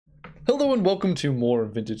Hello and welcome to more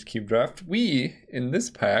Vintage Cube Draft. We, in this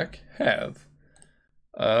pack, have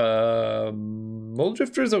Mold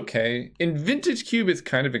Drifter is okay. In Vintage Cube, it's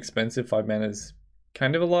kind of expensive. 5 mana is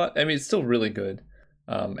kind of a lot. I mean, it's still really good.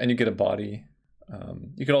 And you get a body.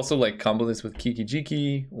 You could also like combo this with Kiki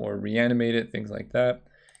Jiki or reanimate it, things like that.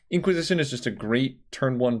 Inquisition is just a great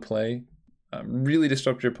turn 1 play. Really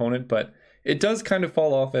disrupt your opponent, but it does kind of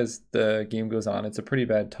fall off as the game goes on. It's a pretty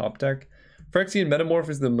bad top deck. Phyrexian Metamorph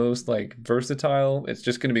is the most like versatile. It's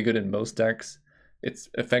just going to be good in most decks. It's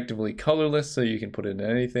effectively colorless, so you can put it in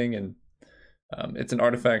anything, and it's an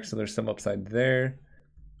artifact, so there's some upside there.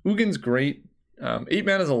 Ugin's great. 8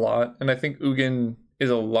 mana is a lot, and I think Ugin is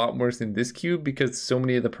a lot worse in this cube because so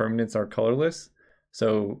many of the permanents are colorless.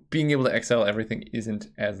 So being able to exile everything isn't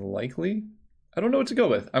as likely. I don't know what to go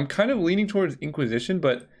with. I'm kind of leaning towards Inquisition,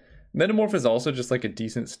 but Metamorph is also just like a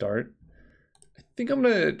decent start. I think I'm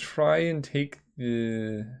gonna try and take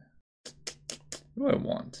the... What do I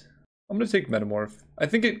want? I'm gonna take Metamorph. I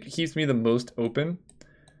think it keeps me the most open,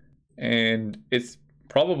 and it's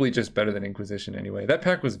probably just better than Inquisition anyway. That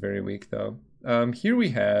pack was very weak though. Here we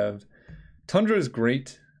have Tundra is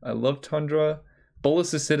great. I love Tundra.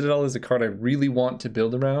 Bolas' Citadel is a card I really want to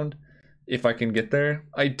build around if I can get there.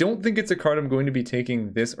 I don't think it's a card I'm going to be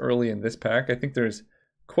taking this early in this pack. I think there's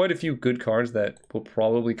quite a few good cards that will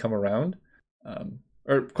probably come around.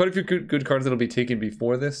 Or quite a few good cards that'll be taken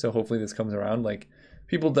before this, so hopefully this comes around. Like,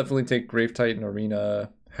 people definitely take Grave Titan,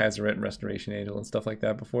 Arena, Hazoret, and Restoration Angel and stuff like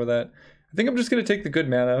that before that. I think I'm just going to take the good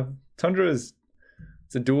mana. Tundra is...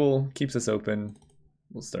 It's a duel, keeps us open.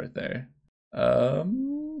 We'll start there.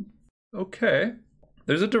 Okay.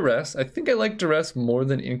 There's a Duress. I think I like Duress more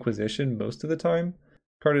than Inquisition most of the time.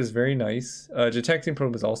 Card is very nice. Detecting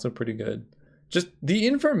Probe is also pretty good. Just, the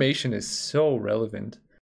information is so relevant.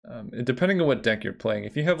 Depending on what deck you're playing,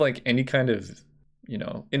 if you have like any kind of, you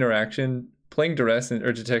know, interaction, playing Duress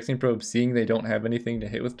or Detecting Probe, seeing they don't have anything to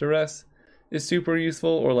hit with Duress is super useful,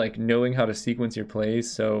 or like knowing how to sequence your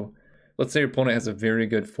plays. So let's say your opponent has a very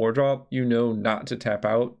good 4-drop, you know not to tap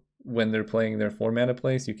out when they're playing their 4-mana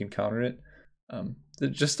play, so you can counter it.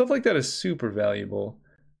 Just stuff like that is super valuable.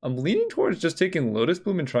 I'm leaning towards just taking Lotus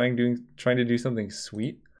Bloom and trying to do something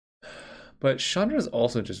sweet, but Chandra is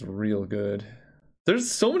also just real good.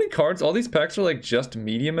 There's so many cards. All these packs are like just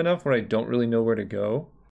medium enough where I don't really know where to go.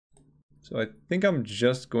 So I think I'm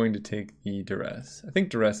just going to take the Duress. I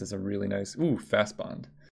think Duress is a really nice... Ooh, Fast Bond.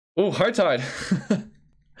 Oh, High Tide.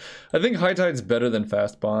 I think High Tide's better than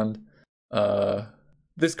Fast Bond.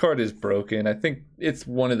 This card is broken. I think it's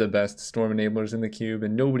one of the best Storm Enablers in the cube,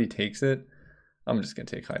 and nobody takes it. I'm just going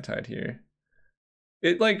to take High Tide here.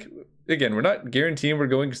 It, like, again, we're not guaranteeing we're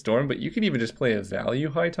going Storm, but you can even just play a value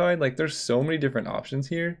High Tide. Like, there's so many different options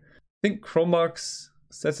here. I think Chromox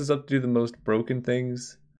sets us up to do the most broken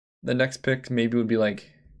things. The next pick maybe would be like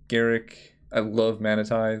Garrick. I love Mana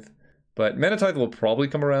Tithe, but Mana Tithe will probably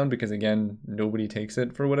come around because, again, nobody takes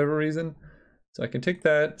it for whatever reason. So I can take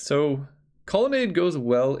that. So Colonnade goes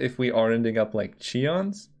well if we are ending up like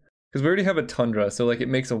Cheons, because we already have a Tundra, so like it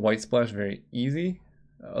makes a White Splash very easy.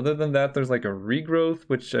 Other than that, there's like a Regrowth,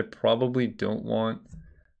 which I probably don't want.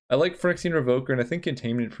 I like Phyrexian Revoker, and I think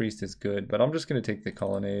Containment Priest is good, but I'm just going to take the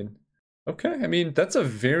Colonnade. Okay, I mean, that's a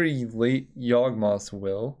very late Yawgmoth's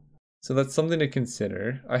Will, so that's something to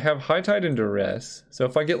consider. I have High Tide and Duress, so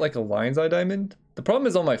if I get like a Lion's Eye Diamond, the problem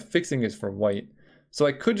is all my fixing is for white, so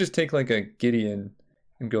I could just take like a Gideon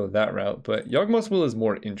and go that route, but Yawgmoth's Will is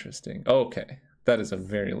more interesting. Okay, that is a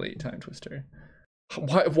very late Time Twister.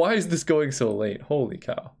 Why is this going so late? Holy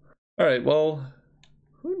cow. Alright, well,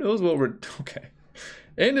 who knows what we're... Okay.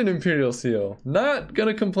 And an Imperial Seal. Not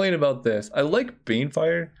gonna complain about this. I like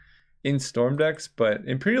Banefire in Storm decks, but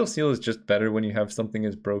Imperial Seal is just better when you have something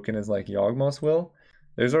as broken as like Yawgmoth's Will.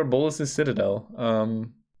 There's our Bolas' Citadel.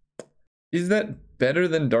 Is that better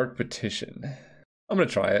than Dark Petition? I'm gonna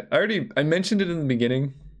try it. I mentioned it in the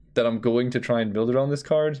beginning that I'm going to try and build around this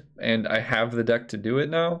card, and I have the deck to do it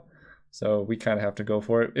now. So we kind of have to go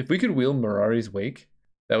for it. If we could wheel Mirari's Wake,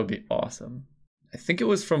 that would be awesome. I think it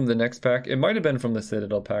was from the next pack. It might have been from the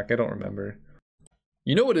Citadel pack. I don't remember.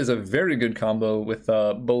 You know what is a very good combo with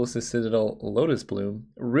Bolas' Citadel Lotus Bloom?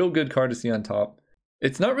 A real good card to see on top.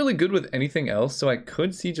 It's not really good with anything else, so I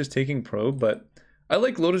could see just taking Probe, but I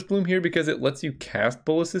like Lotus Bloom here because it lets you cast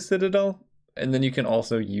Bolas' Citadel, and then you can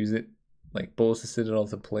also use it, like Bolas' Citadel,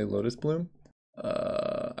 to play Lotus Bloom.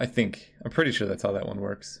 I'm pretty sure that's how that one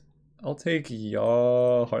works. I'll take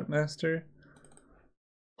Heartmaster.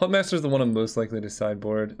 Heartmaster is the one I'm most likely to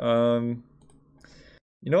sideboard.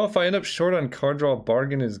 You know, if I end up short on card draw,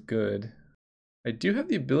 Bargain is good. I do have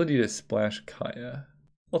the ability to splash Kaya.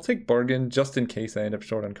 I'll take Bargain just in case I end up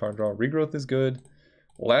short on card draw. Regrowth is good.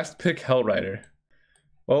 Last pick, Hellrider.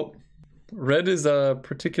 Well, red is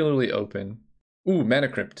particularly open. Ooh, Mana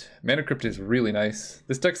Crypt. Mana Crypt is really nice.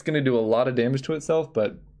 This deck's going to do a lot of damage to itself,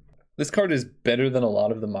 but this card is better than a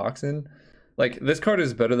lot of the Moxen. Like, this card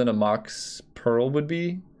is better than a Mox Pearl would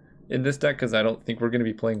be in this deck, because I don't think we're going to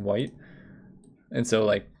be playing white. And so,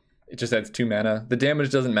 like, it just adds 2 mana. The damage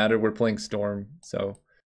doesn't matter, we're playing Storm, so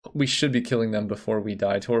we should be killing them before we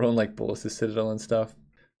die to our own, like, Bolas' Citadel and stuff.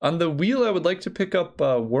 On the wheel, I would like to pick up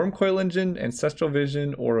Wormcoil Engine, Ancestral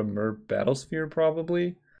Vision, or a Mer Battlesphere,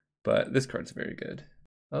 probably. But this card's very good.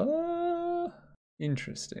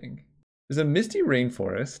 Interesting. There's a Misty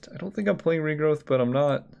Rainforest. I don't think I'm playing Regrowth, but I'm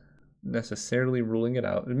not necessarily ruling it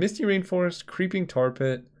out. A Misty Rainforest, Creeping Tar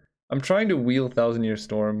Pit. I'm trying to wheel Thousand Year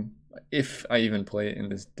Storm, if I even play it in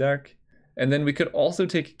this deck. And then we could also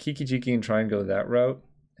take Kiki Jiki and try and go that route.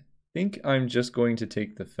 I think I'm just going to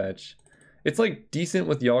take the fetch. It's like decent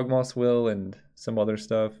with Yawgmoth's Will and some other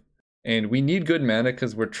stuff. And we need good mana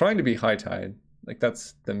because we're trying to be High Tide. Like,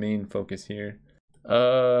 that's the main focus here.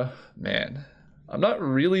 Man. I'm not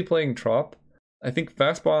really playing Trop. I think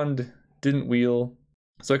Fast Bond didn't wheel.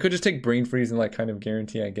 So I could just take Brain Freeze and, like, kind of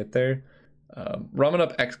guarantee I get there. Ramen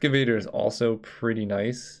Up Excavator is also pretty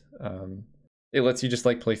nice. It lets you just,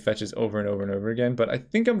 like, play fetches over and over and over again. But I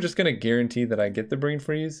think I'm just going to guarantee that I get the Brain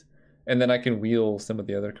Freeze. And then I can wheel some of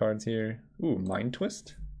the other cards here. Ooh, Mind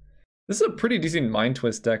Twist. This is a pretty decent Mind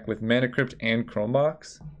Twist deck with Mana Crypt and Chrome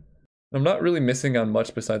Box. I'm not really missing on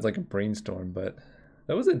much besides like a Brainstorm, but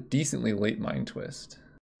that was a decently late Mind Twist.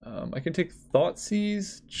 I can take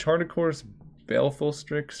Thoughtseize, Chart a Course, Baleful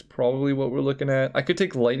Strix, probably what we're looking at. I could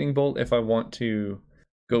take Lightning Bolt if I want to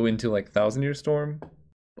go into like Thousand Year Storm.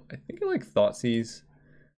 I think I like Thoughtseize.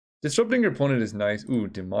 Disrupting your opponent is nice. Ooh,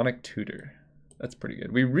 Demonic Tutor. That's pretty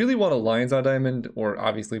good. We really want a Lion's Eye Diamond or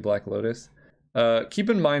obviously Black Lotus. Keep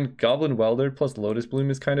in mind, Goblin Welder plus Lotus Bloom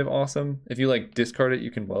is kind of awesome. If you like discard it, you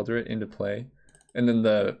can welder it into play. And then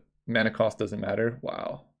the mana cost doesn't matter.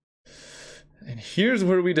 Wow. And here's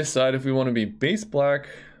where we decide if we want to be base black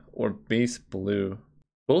or base blue.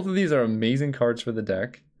 Both of these are amazing cards for the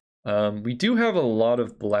deck. We do have a lot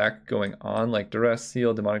of black going on, like Duress,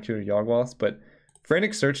 Seal, Demonic Tutor, Yawgmoths, but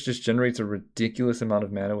Frantic Search just generates a ridiculous amount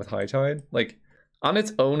of mana with High Tide. Like, on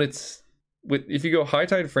its own, it's if you go High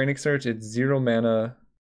Tide Frantic Search, it's 0 mana.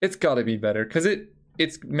 It's gotta be better because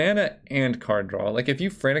it's mana and card draw. Like, if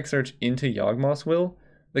you Frantic Search into Yawgmoth's Will,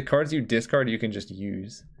 the cards you discard you can just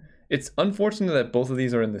use. It's unfortunate that both of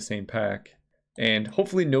these are in the same pack, and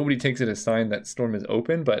hopefully nobody takes it as a sign that Storm is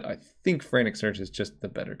open, but I think Frantic Search is just the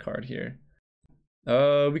better card here.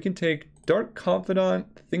 We can take Dark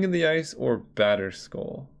Confidant, Thing in the Ice, or Batter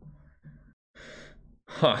Skull.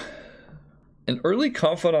 Huh. An early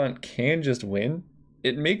Confidant can just win.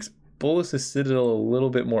 It makes Bolas' Citadel a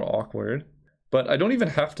little bit more awkward, but I don't even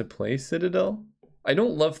have to play Citadel. I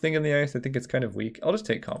don't love Thing in the Ice. I think it's kind of weak. I'll just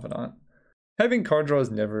take Confidant. Having card draw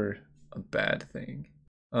is never a bad thing.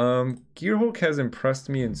 Gearhulk has impressed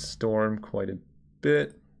me in Storm quite a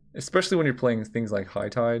bit, especially when you're playing things like High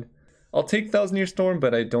Tide. I'll take Thousand Year Storm,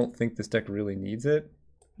 but I don't think this deck really needs it.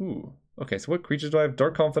 Ooh. Okay, so what creatures do I have?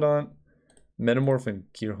 Dark Confidant, Metamorph, and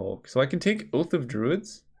Gearhulk. So I can take Oath of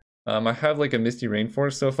Druids. I have like a Misty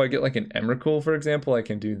Rainforest, so if I get like an Emrakul, for example, I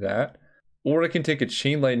can do that. Or I can take a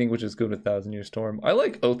Chain Lightning, which is good with Thousand Year Storm. I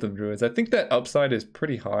like Oath of Druids. I think that upside is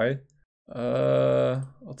pretty high.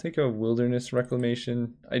 I'll take a Wilderness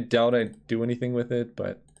Reclamation. I doubt I'd do anything with it,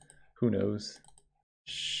 but who knows.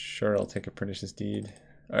 Sure, I'll take a Pernicious Deed.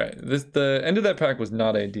 Alright, the end of that pack was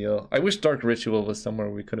not ideal. I wish Dark Ritual was somewhere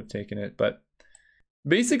we could have taken it, but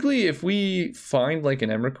basically if we find like an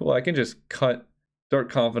Emrakul, I can just cut Dark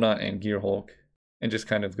Confidant and Gearhulk and just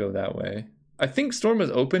kind of go that way. I think Storm is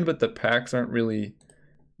open, but the packs aren't really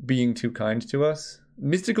being too kind to us.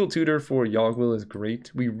 Mystical Tutor for Yawgwill is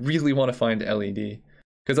great. We really want to find LED,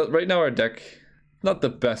 because right now our deck, not the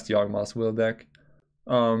best Yawgmoth's Will deck.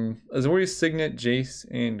 Azorius Signet, Jace,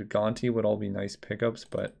 and Gonti would all be nice pickups,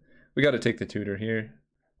 but we got to take the Tutor here.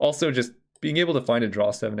 Also, just being able to find a draw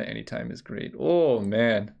 7 at any time is great. Oh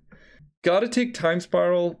man, gotta take Time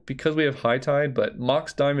Spiral because we have High Tide, but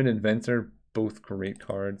Mox Diamond and Venser, both great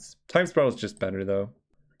cards. Time Spiral is just better though.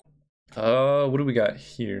 What do we got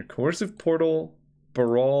here? Coercive Portal,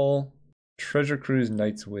 Baral, Treasure Cruise,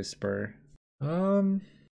 Night's Whisper.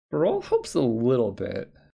 Baral helps a little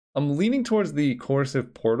bit. I'm leaning towards the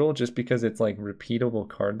Coercive Portal just because it's like repeatable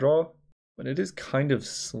card draw, but it is kind of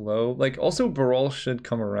slow. Like, also Baral should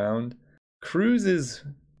come around. Cruise is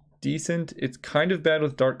decent. It's kind of bad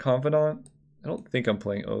with Dark Confidant. I don't think I'm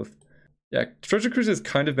playing Oath. Yeah, Treasure Cruise is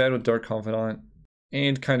kind of bad with Dark Confidant.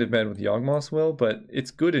 and kind of bad with Yawgmoth's Will, but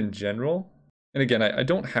it's good in general. And again, I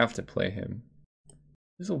don't have to play him.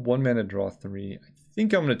 There's a 1-mana draw 3. I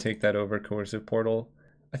think I'm going to take that over Coercive Portal.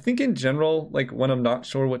 I think in general, like when I'm not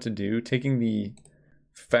sure what to do, taking the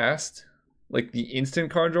fast, like the instant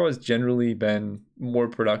card draw has generally been more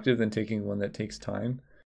productive than taking one that takes time.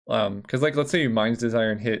 Because like let's say you Mind's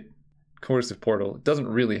Desire and hit Coercive Portal, it doesn't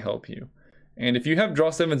really help you. And if you have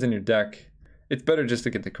draw 7s in your deck, it's better just to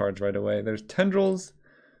get the cards right away. There's Tendrils,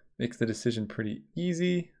 makes the decision pretty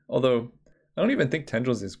easy. Although, I don't even think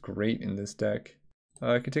Tendrils is great in this deck.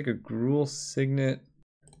 I could take a Gruul Signet.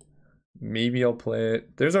 Maybe I'll play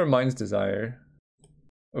it. There's our Mind's Desire.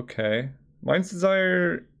 Okay. Mind's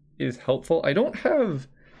Desire is helpful. I don't have...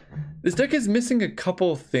 This deck is missing a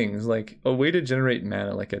couple things, like a way to generate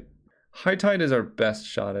mana. Like a High Tide is our best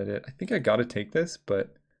shot at it. I think I gotta take this,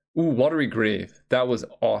 but... Ooh, Watery Grave. That was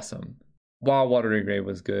awesome. Wow, Watery Grave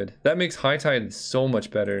was good. That makes High Tide so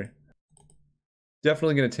much better.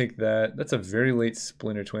 Definitely gonna take that. That's a very late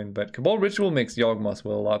Splinter Twin, but Cabal Ritual makes Yawgmoth's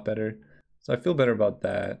Will a lot better. So I feel better about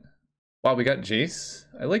that. Wow, we got Jace.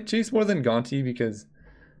 I like Jace more than Gonti because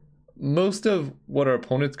most of what our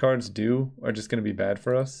opponent's cards do are just gonna be bad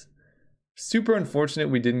for us. Super unfortunate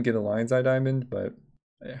we didn't get a Lion's Eye Diamond, but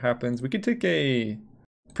it happens. We could take a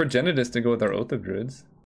Progenitus to go with our Oath of Druids.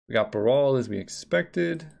 We got Baral as we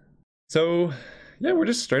expected. So, yeah, we're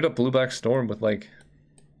just straight up Blue-Black Storm with like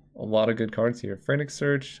a lot of good cards here. Frantic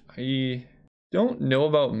Search. I don't know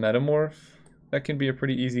about Metamorph. That can be a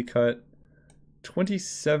pretty easy cut.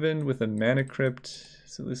 27 with a Mana Crypt.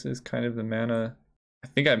 So this is kind of the mana. I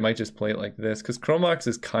think I might just play it like this because Chromox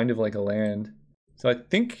is kind of like a land. So I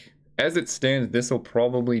think as it stands, this will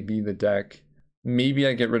probably be the deck. Maybe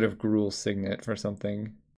I get rid of Gruul Signet for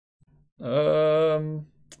something. I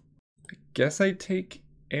guess I take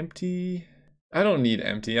Empty. I don't need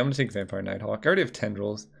Empty. I'm gonna take Vampire Nighthawk. I already have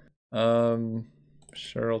Tendrils.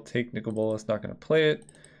 Sure, I'll take Nicol Bolas. Not gonna play it.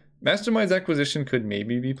 Mastermind's Acquisition could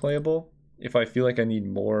maybe be playable if I feel like I need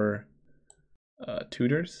more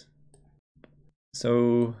tutors.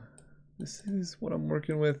 So this is what I'm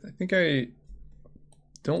working with. I think I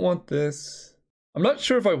don't want this. I'm not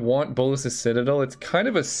sure if I want Bolas' Citadel. It's kind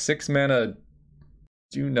of a 6-mana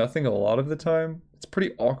do nothing a lot of the time. It's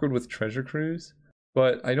pretty awkward with Treasure Cruise,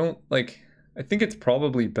 but I don't like. I think it's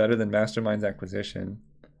probably better than Mastermind's Acquisition.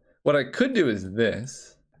 What I could do is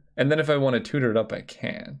this, and then if I want to tutor it up, I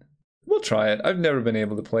can. We'll try it. I've never been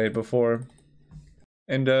able to play it before.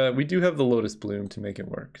 And we do have the Lotus Bloom to make it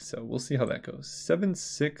work, so we'll see how that goes.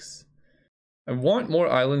 7-6. I want more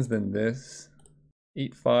islands than this.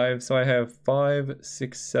 8-5, so I have 5,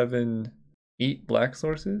 6, 7, 8 black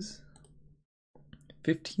sources.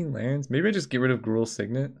 15 lands. Maybe I just get rid of Gruul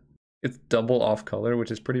Signet. It's double off color,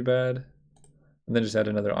 which is pretty bad. And then just add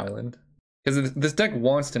another island. Because this deck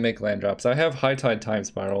wants to make land drops. I have High Tide Time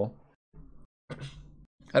Spiral.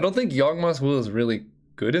 I don't think Yawgmoth's Will is really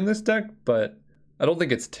good in this deck, but I don't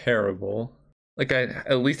think it's terrible. Like, I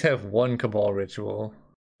at least have one Cabal Ritual.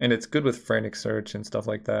 And it's good with Frantic Search and stuff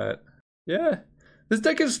like that. Yeah. This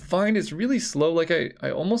deck is fine. It's really slow. Like, I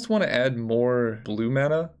almost want to add more blue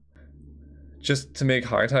mana just to make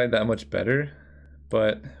High Tide that much better.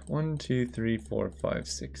 But 1, 2, 3, 4, 5,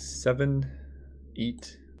 6, 7,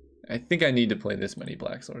 8. I think I need to play this many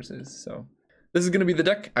black sources. So this is going to be the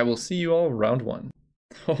deck. I will see you all round 1.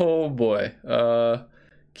 Oh boy.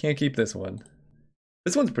 Can't keep this one.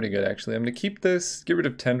 This one's pretty good actually. I'm going to keep this, get rid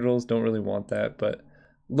of Tendrils, don't really want that, but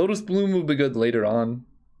Lotus Bloom will be good later on.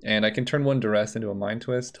 And I can turn one Duress into a Mind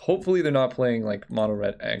Twist. Hopefully they're not playing like mono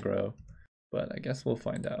red aggro, but I guess we'll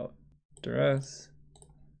find out. Duress.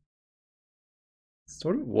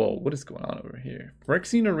 Sort of, whoa, what is going on over here?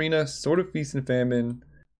 Phyrexian Arena, Sword of Feast and Famine,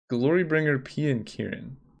 Glorybringer, Pia, and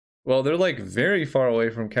Kieran. Well, they're like very far away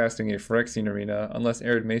from casting a Phyrexian Arena unless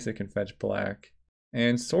Arid Mesa can fetch black.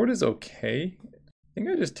 And Sword is okay. I think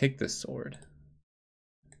I just take this Sword.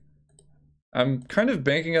 I'm kind of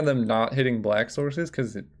banking on them not hitting black sources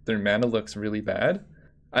because their mana looks really bad.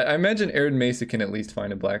 I imagine Arid Mesa can at least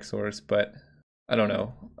find a black source, but I don't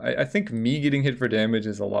know. I think me getting hit for damage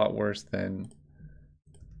is a lot worse than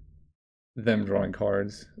them drawing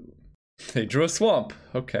cards. They drew a Swamp.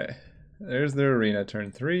 Okay. There's their Arena,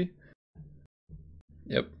 turn 3.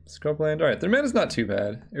 Yep, Scrubland. Alright, their mana's not too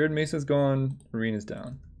bad. Arid Mesa's gone, Arena's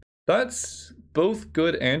down. That's both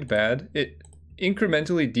good and bad. It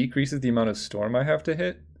incrementally decreases the amount of storm I have to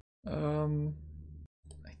hit. I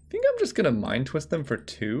think I'm just gonna Mind Twist them for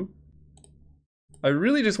 2. I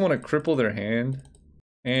really just want to cripple their hand.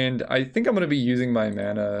 And I think I'm gonna be using my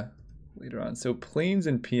mana later on. So Plains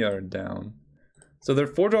and Pia are down. So their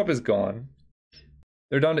 4-drop is gone.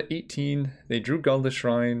 They're down to 18. They drew Godless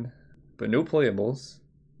Shrine, but no playables.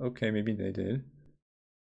 Okay, maybe they did.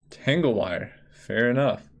 Tanglewire. Fair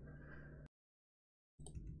enough.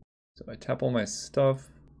 So I tap all my stuff.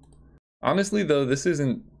 Honestly, though, this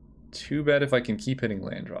isn't too bad if I can keep hitting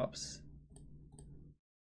land drops.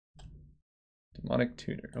 Demonic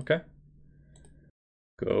Tutor. Okay.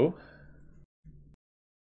 Go.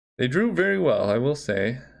 They drew very well, I will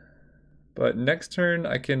say. But next turn,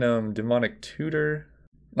 I can Demonic Tutor.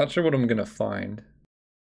 Not sure what I'm gonna find.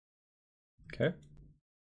 Okay.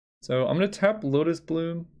 So I'm gonna tap Lotus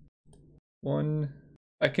Bloom. One.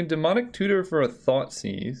 I can Demonic Tutor for a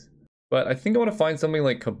Thoughtseize, but I think I want to find something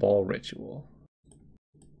like Cabal Ritual.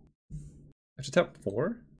 I have to tap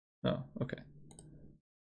 4? Oh, okay.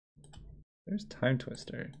 There's Time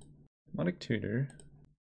Twister. Demonic Tutor. I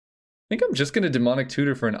think I'm just gonna Demonic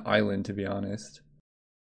Tutor for an island, to be honest.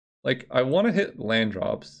 Like, I want to hit land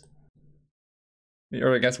drops.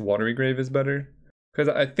 Or I guess Watery Grave is better. Because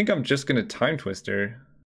I think I'm just gonna Time Twister.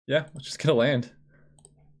 Yeah, let's just get a land.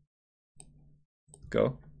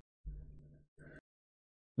 Go.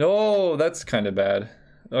 No, that's kind of bad.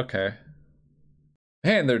 Okay.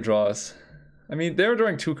 Man, their draws. I mean, they're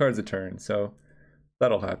drawing 2 cards a turn, so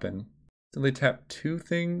that'll happen. So they tap 2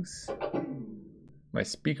 things. My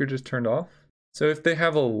speaker just turned off. So if they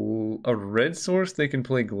have a red source, they can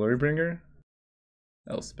play Glorybringer.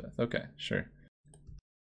 Elspeth. Okay, sure.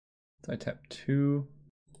 So I tap 2.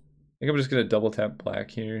 I think I'm just gonna double tap black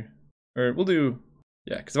here. Or we'll do,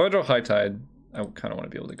 yeah, because if I draw High Tide, I kind of want to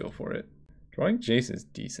be able to go for it. Drawing Jace is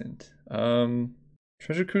decent.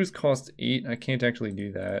 Treasure Cruise costs 8. I can't actually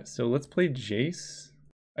do that. So let's play Jace.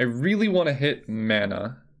 I really want to hit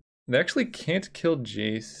mana. They actually can't kill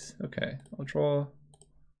Jace. Okay, I'll draw.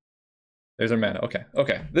 There's our mana. Okay,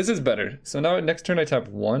 okay, this is better. So now next turn I tap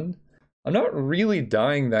 1. I'm not really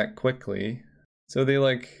dying that quickly. So they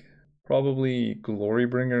like probably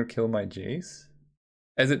Glorybringer kill my Jace.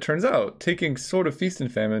 As it turns out, taking Sword of Feast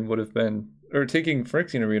and Famine would have been, or taking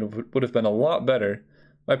Phyrexian Arena would have been a lot better.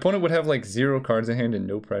 My opponent would have like 0 cards in hand and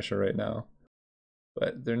no pressure right now.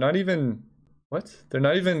 But they're not even, what? They're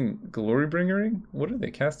not even Glorybringering? What are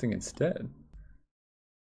they casting instead?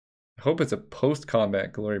 I hope it's a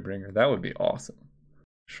post-combat Glorybringer. That would be awesome.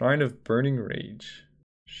 Shrine of Burning Rage.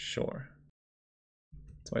 Sure.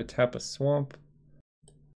 So I tap a swamp.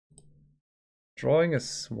 Drawing a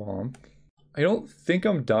swamp. I don't think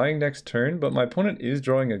I'm dying next turn, but my opponent is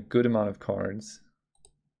drawing a good amount of cards.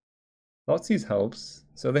 Thoughtseize helps.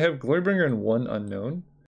 So they have Glorybringer and 1 unknown.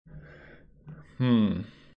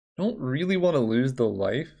 Don't really want to lose the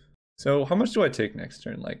life. So how much do I take next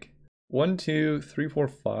turn? Like 1, 2, 3, 4,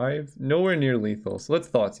 5. Nowhere near lethal. So let's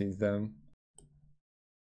Thoughtseize them.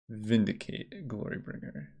 Vindicate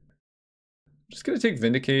Glorybringer. I'm just gonna take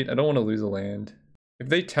Vindicate. I don't want to lose a land. If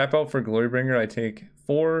they tap out for Glorybringer, I take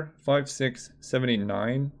 4, 5, 6, 7, 8,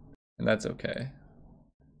 9, and that's okay.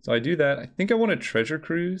 So I do that. I think I want to Treasure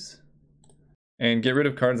Cruise and get rid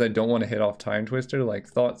of cards I don't want to hit off Time Twister,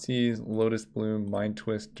 like Thoughtseize, Lotus Bloom, Mind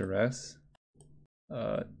Twist, Duress.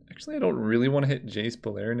 Actually, I don't really want to hit Jace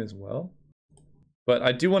Balerion as well, but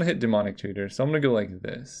I do want to hit Demonic Tutor, so I'm going to go like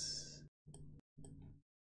this.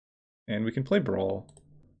 And we can play Brawl.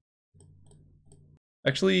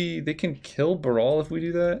 Actually, they can kill Brawl if we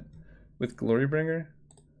do that with Glorybringer.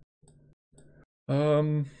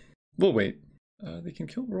 We'll wait. They can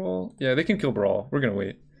kill Brawl. Yeah, they can kill Brawl. We're gonna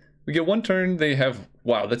wait. We get 1 turn. They have,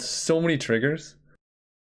 wow, that's so many triggers.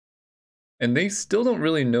 And they still don't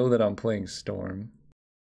really know that I'm playing Storm.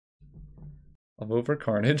 I'll vote for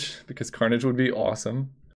Carnage because Carnage would be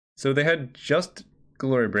awesome. So they had just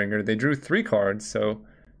Glorybringer. They drew 3 cards, so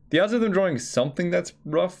the odds of them drawing something that's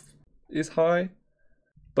rough is high.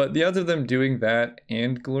 But the odds of them doing that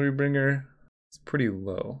and Glorybringer is pretty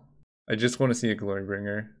low. I just want to see a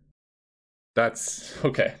Glorybringer. That's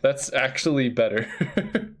okay. That's actually better.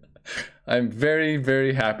 I'm very,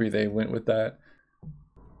 very happy they went with that.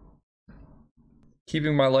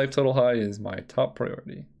 Keeping my life total high is my top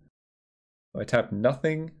priority. I tap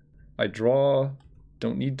nothing. I draw.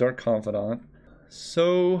 Don't need Dark Confidant.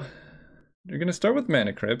 So you're going to start with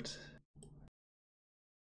Mana Crypt.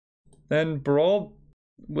 Then Brawl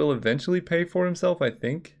will eventually pay for himself, I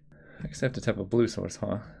think. I guess I have to tap a blue source,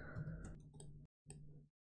 huh?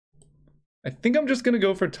 I think I'm just gonna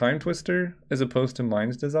go for Time Twister as opposed to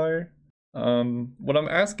Mind's Desire. What I'm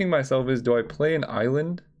asking myself is, do I play an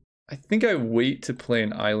island? I think I wait to play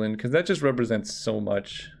an island because that just represents so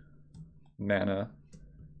much mana.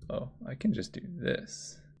 Oh, I can just do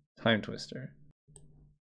this. Time Twister.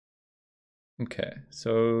 Okay,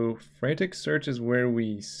 so Frantic Search is where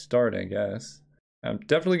we start, I guess. I'm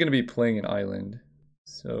definitely going to be playing an island.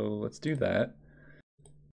 So let's do that.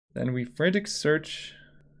 Then we frantic search,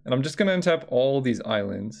 and I'm just gonna untap all these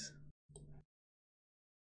islands.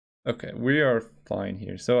 Okay, we are fine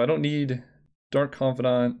here. So I don't need Dark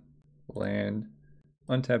Confidant, land,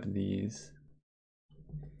 untap these.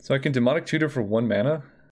 So I can Demonic Tutor for 1 mana.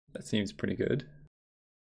 That seems pretty good.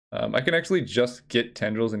 I can actually just get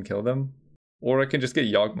Tendrils and kill them. Or I can just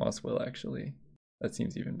get Yawgmoth's Will, actually. That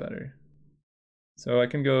seems even better. So I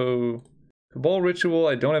can go Cabal Ritual.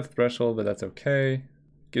 I don't have Threshold, but that's okay.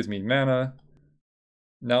 Gives me mana.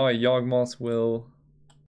 Now I Yawgmoth's Will.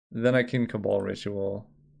 Then I can Cabal Ritual.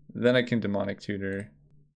 Then I can Demonic Tutor.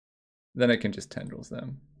 Then I can just Tendrils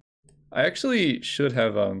them. I actually should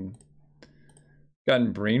have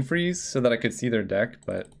gotten Brain Freeze so that I could see their deck,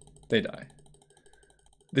 but they die.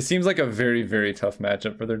 This seems like a very, very tough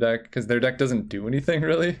matchup for their deck, because their deck doesn't do anything,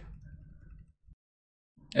 really.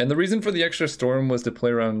 And the reason for the extra Storm was to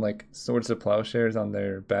play around, like, Swords to Plowshares on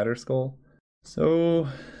their Batter Skull. So,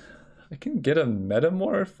 I can get a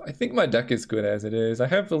Metamorph. I think my deck is good as it is. I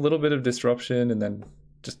have a little bit of Disruption and then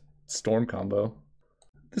just Storm combo.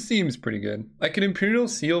 This seems pretty good. I can Imperial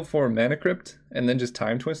Seal for Mana Crypt and then just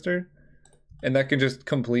Time Twister. And that can just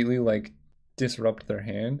completely, like, disrupt their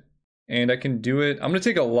hand. And I can do it. I'm going to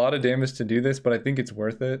take a lot of damage to do this, but I think it's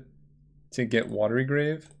worth it to get Watery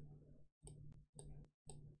Grave.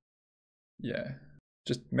 Yeah.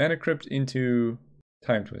 Just Mana Crypt into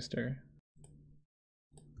Time Twister.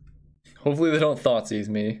 Hopefully they don't Thoughtseize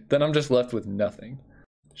me. Then I'm just left with nothing.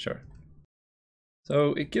 Sure.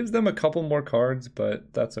 So it gives them a couple more cards,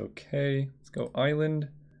 but that's okay. Let's go Island,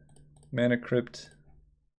 Mana Crypt,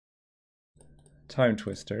 Time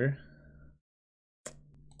Twister.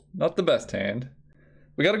 Not the best hand.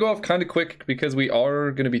 We gotta go off kind of quick because we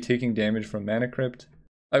are going to be taking damage from Mana Crypt.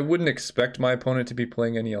 I wouldn't expect my opponent to be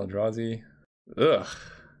playing any Eldrazi. Ugh.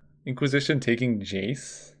 Inquisition taking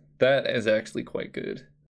Jace? That is actually quite good.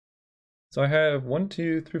 So I have 1,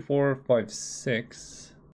 2, 3, 4, 5, 6.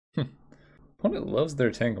 Opponent loves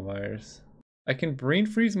their Tanglewires. I can Brain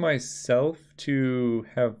Freeze myself to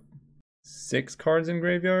have 6 cards in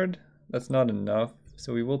graveyard. That's not enough,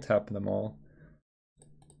 so we will tap them all.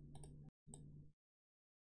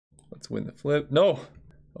 Let's win the flip. No!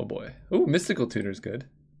 Oh boy. Oh, Mystical Tutor's good.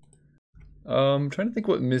 Trying to think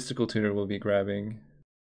what Mystical Tutor will be grabbing.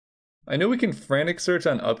 I know we can Frantic Search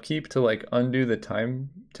on upkeep to like undo the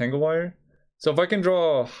time Tanglewire. So if I can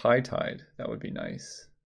draw High Tide, that would be nice.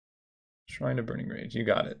 Shrine of Burning Rage, you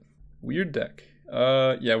got it. Weird deck.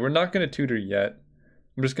 Yeah, we're not gonna tutor yet.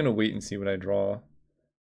 I'm just gonna wait and see what I draw.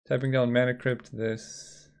 Tapping down Mana Crypt,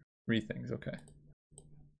 this. 3 things, okay.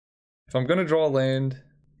 If I'm gonna draw land,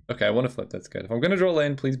 okay, I want to flip, that's good. If I'm gonna draw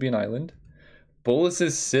land, please be an island.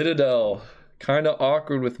 Bolus's Citadel. Kinda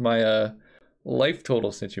awkward with my life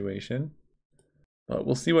total situation. But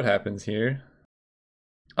we'll see what happens here.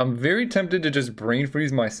 I'm very tempted to just Brain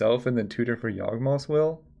Freeze myself and then tutor for Yawgmoth's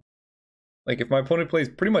Will. Like, if my opponent plays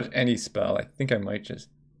pretty much any spell, I think I might just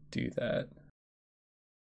do that.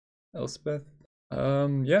 Elspeth.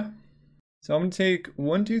 Yeah. So I'm gonna take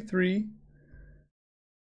 1, 2, 3,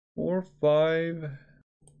 4, 5.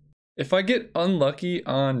 If I get unlucky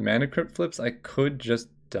on Mana Crypt flips, I could just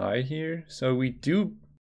die here. So we do...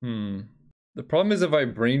 The problem is if I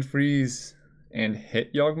Brain Freeze and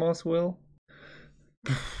hit Yawgmoth's Will.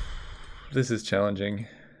 This is challenging.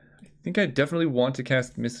 I think I definitely want to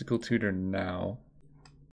cast Mystical Tutor now.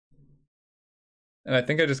 And I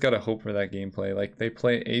think I just gotta hope for that gameplay. Like, they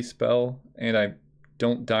play a spell, and I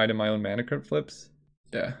don't die to my own Mana Crypt flips.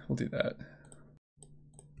 Yeah, we'll do that.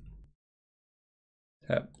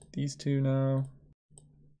 Tap these 2 now.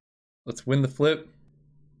 Let's win the flip.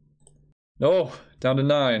 No! Down to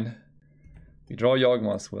 9. We draw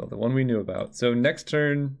Yawgmoth's Will, the one we knew about. So next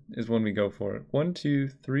turn is when we go for it. 1, 2,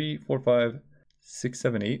 3, 4, 5, 6,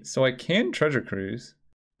 7, 8. So I can Treasure Cruise,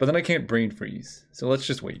 but then I can't Brain Freeze. So let's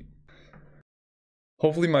just wait.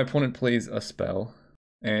 Hopefully my opponent plays a spell.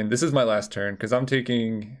 And this is my last turn, because I'm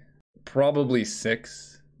taking probably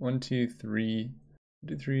 6. 1, 2, 3,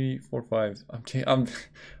 2, 3, 4, 5.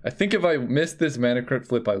 I think if I miss this Mana Crypt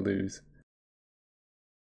flip, I lose.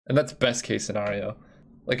 And that's best case scenario.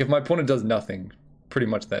 Like, if my opponent does nothing, pretty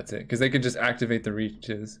much that's it. Because they could just activate the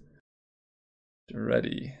reaches.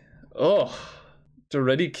 Ready. Oh!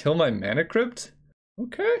 Already kill my Mana Crypt?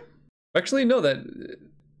 Okay. Actually, no, that...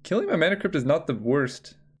 Killing my Mana Crypt is not the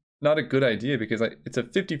worst. Not a good idea, because it's a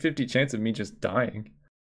 50-50 chance of me just dying.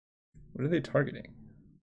 What are they targeting?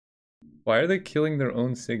 Why are they killing their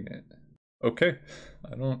own Signet? Okay.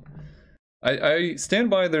 I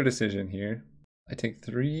stand by their decision here. I take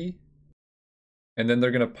 3... And then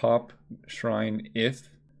they're gonna pop Shrine if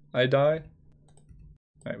I die.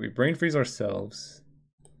 Alright, we brain freeze ourselves.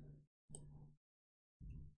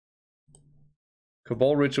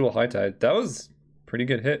 Cabal Ritual High Tide. That was a pretty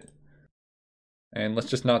good hit. And let's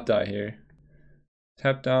just not die here.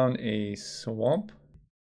 Tap down a swamp.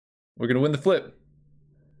 We're gonna win the flip.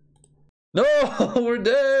 No, we're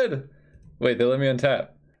dead. Wait, they let me untap.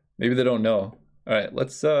 Maybe they don't know. All right,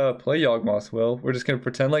 let's play Yawgmoth's Will. We're just gonna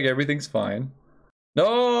pretend like everything's fine.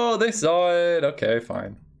 No, they saw it. Okay,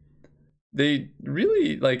 fine. They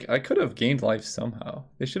really, like, I could have gained life somehow.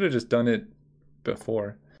 They should have just done it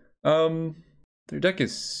before. Their deck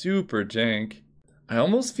is super jank. I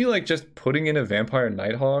almost feel like just putting in a Vampire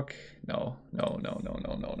Nighthawk. No.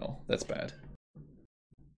 That's bad.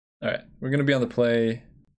 Alright, we're gonna be on the play.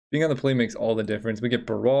 Being on the play makes all the difference. We get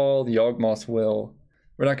Baral, the Yawgmoth's Will.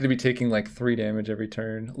 We're not gonna be taking like 3 damage every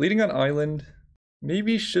turn. Leading on island.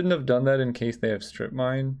 Maybe shouldn't have done that in case they have Strip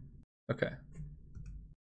Mine. Okay.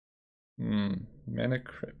 Mana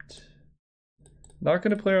Crypt. Not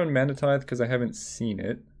gonna play on Mana Tithe because I haven't seen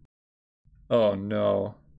it. Oh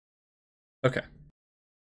no. Okay.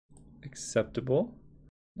 Acceptable.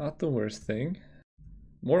 Not the worst thing.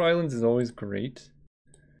 More islands is always great.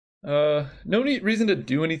 No reason to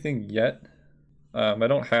do anything yet. I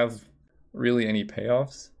don't have really any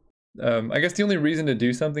payoffs. I guess the only reason to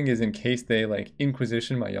do something is in case they like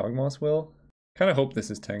Inquisition my Yawgmoth's Will. Kind of hope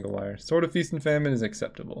this is Tanglewire. Sword of Feast and Famine is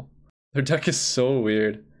acceptable. Their deck is so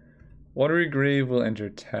weird. Watery Grave will enter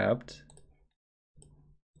tapped.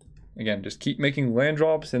 Again, just keep making land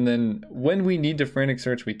drops, and then when we need to Frantic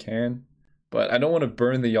Search, we can. But I don't want to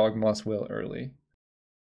burn the Yawgmoth's Will early.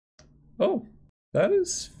 Oh, that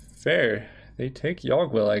is fair. They take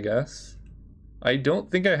Yawgwill, I guess. I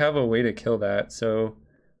don't think I have a way to kill that, so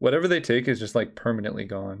whatever they take is just like permanently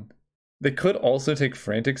gone. They could also take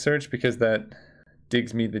Frantic Search because that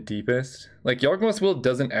digs me the deepest. Like, Yawgmoth's Will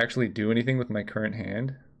doesn't actually do anything with my current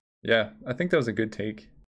hand. Yeah, I think that was a good take.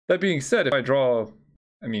 That being said, if I draw...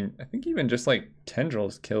 I mean, I think even just like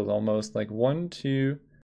Tendrils kills almost. Like 1, 2,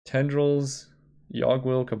 Tendrils,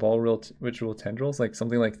 Yawgwill, Cabal Ritual Tendrils, like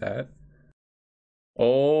something like that.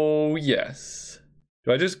 Oh, yes.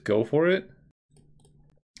 Do I just go for it?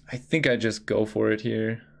 I think I just go for it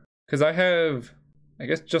here. Because I have, I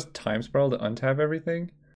guess, just Time Spiral to untap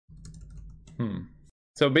everything.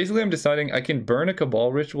 So basically I'm deciding I can burn a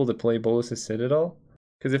Cabal Ritual to play Bolas's Citadel.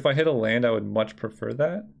 Because if I hit a land, I would much prefer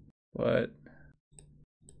that. But...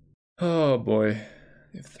 oh boy.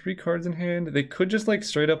 They have 3 cards in hand. They could just like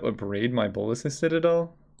straight up abrade my Bolas's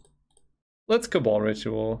Citadel. Let's Cabal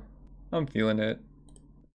Ritual. I'm feeling it.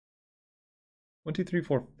 1, 2, 3,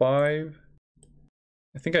 4, 5.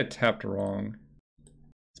 I think I tapped wrong.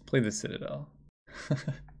 Let's play the Citadel.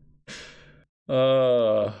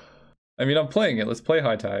 I mean, I'm playing it. Let's play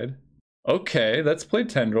High Tide. Okay, let's play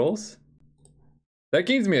Tendrils. That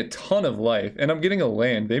gains me a ton of life, and I'm getting a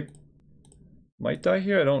land. They might die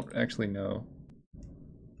here? I don't actually know.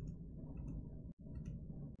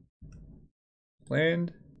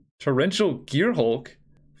 Land. Torrential Gearhulk.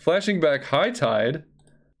 Flashing back High Tide.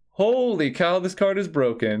 Holy cow, this card is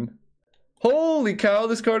broken. Holy cow,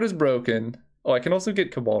 this card is broken. Oh, I can also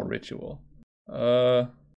get Cabal Ritual. I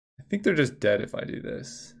think they're just dead if I do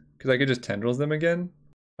this. Because I could just Tendrils them again.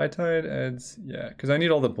 High Tide adds... yeah, because I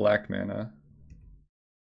need all the black mana.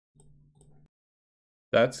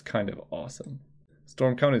 That's kind of awesome.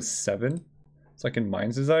 Storm count is 7. So I can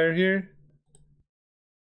Mind's Desire here.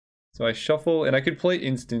 So I shuffle, and I could play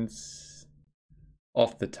instants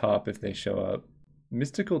off the top if they show up.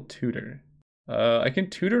 Mystical Tutor. I can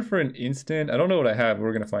tutor for an instant. I don't know what I have, but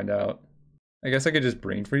we're going to find out. I guess I could just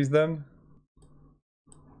Brain Freeze them.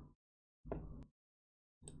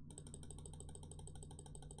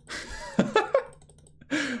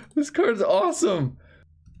 This card's awesome!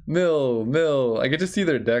 Mill. I get to see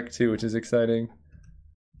their deck too, which is exciting.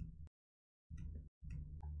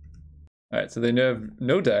 Alright, so they have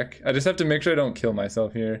no deck. I just have to make sure I don't kill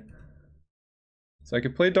myself here. So I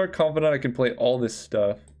could play Dark Confidant, I can play all this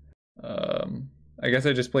stuff. I guess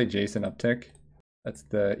I just play Jason uptick. That's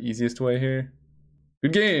the easiest way here.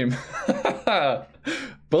 Good game!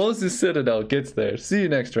 Bolas's Citadel gets there. See you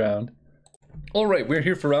next round. Alright, we're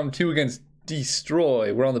here for round 2 against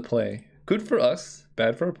Destroy. We're on the play. Good for us,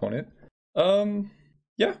 bad for opponent.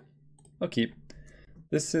 Yeah, I'll keep.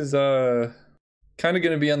 This is kind of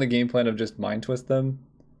going to be on the game plan of just Mind Twist them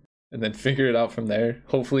and then figure it out from there.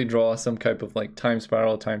 Hopefully draw some type of like Time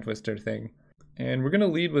Spiral, Time Twister thing. And we're going to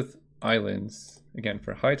lead with Islands again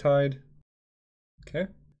for High Tide. Okay.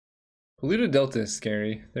 Polluted Delta is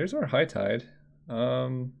scary. There's our High Tide.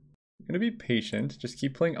 I'm going to be patient. Just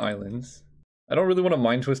keep playing Islands. I don't really want to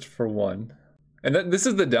Mind Twist for 1. And this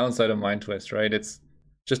is the downside of Mind Twist, right? It's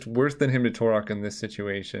Just worse than Hymn to Torok in this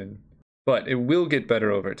situation. But it will get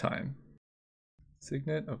better over time.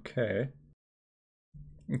 Signet, okay.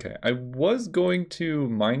 Okay, I was going to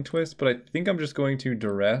Mind Twist, but I think I'm just going to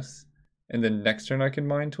Duress, and then next turn I can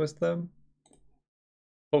Mind Twist them.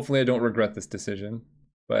 Hopefully I don't regret this decision.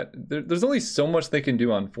 But there's only so much they can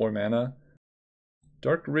do on 4 mana.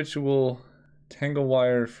 Dark Ritual,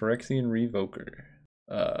 Tanglewire, Phyrexian Revoker.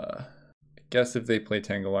 I guess if they play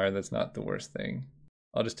Tanglewire, that's not the worst thing.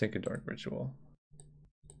 I'll just take a Dark Ritual.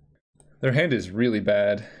 Their hand is really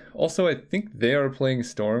bad. Also, I think they are playing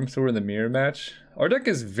Storm, so we're in the mirror match. Our deck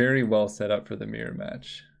is very well set up for the mirror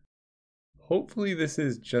match. Hopefully this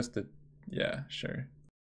is just a... yeah, sure.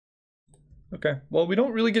 Okay, well, we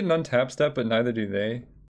don't really get an untap step, but neither do they.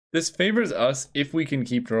 This favors us if we can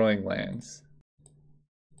keep drawing lands.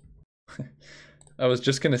 I was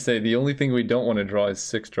just gonna say, the only thing we don't want to draw is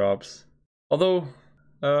 6 drops. Although,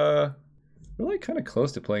 we're like kind of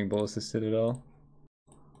close to playing Bolas' Citadel.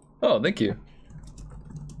 Oh, thank you.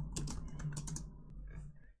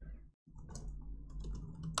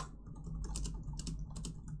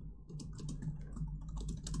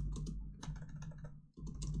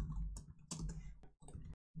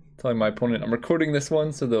 Telling my opponent I'm recording this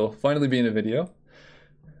one, so they'll finally be in a video.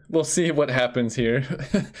 We'll see what happens here.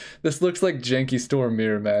 This looks like janky Storm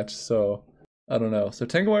mirror match, so I don't know. So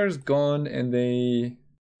Tanglewire gone, and they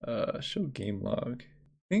show game log.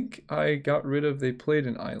 I think I got rid of, they played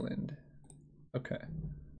an island. Okay.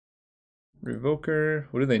 Revoker,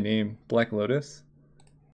 what do they name? Black Lotus?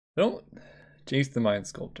 I don't... Jace the Mind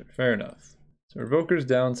Sculptor, fair enough. So Revoker's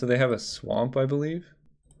down, so they have a swamp, I believe.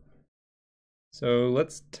 So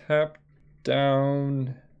let's tap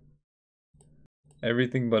down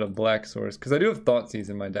everything but a black source, because I do have Thoughtseize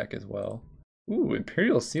in my deck as well. Ooh,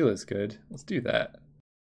 Imperial Seal is good. Let's do that.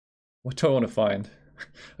 What do I want to find?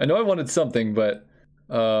 I know I wanted something, but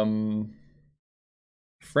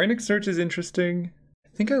Frantic Search is interesting. I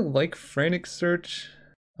think I like Frantic Search.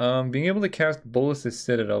 Being able to cast Bolas'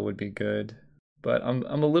 Citadel would be good, but I'm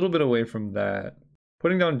a little bit away from that.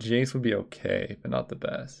 Putting down Jace would be okay, but not the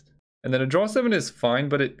best. And then a draw 7 is fine,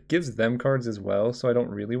 but it gives them cards as well, so I don't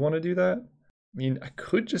really want to do that. I mean, I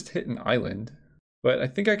could just hit an island, but I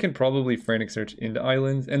think I can probably Frantic Search into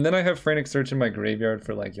islands, and then I have Frantic Search in my graveyard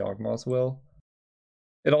for like Yawgmoth's Will.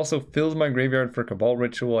 It also fills my graveyard for Cabal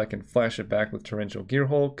Ritual. I can flash it back with Torrential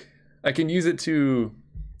Gearhulk. I can use it to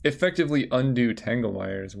effectively undo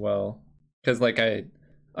Tanglewire as well, because like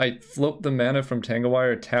I float the mana from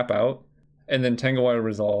Tanglewire, tap out, and then Tanglewire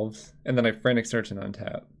resolves, and then I Frantic Search and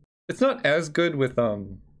untap. It's not as good with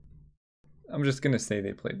I'm just gonna say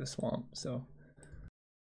they played the swamp, so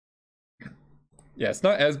yeah, it's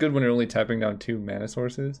not as good when you're only tapping down 2 mana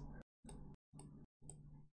sources.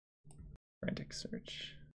 Frantic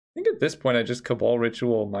Search. I think at this point I just Cabal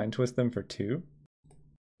Ritual Mind Twist them for 2.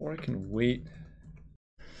 Or I can wait.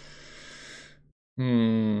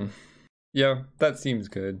 Yeah, that seems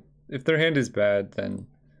good. If their hand is bad, then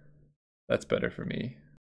that's better for me.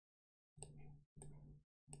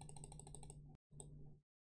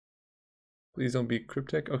 Please don't be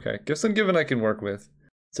Cryptic. Okay, Gifts Ungiven I can work with.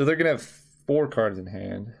 So they're gonna have 4 cards in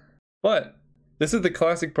hand. But this is the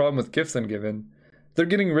classic problem with Gifts Ungiven. They're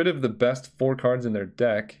getting rid of the best 4 cards in their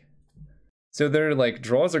deck. So their like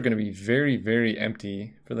draws are gonna be very, very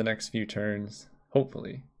empty for the next few turns.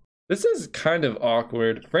 Hopefully. This is kind of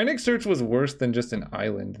awkward. Frantic Search was worse than just an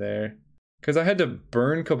island there. Because I had to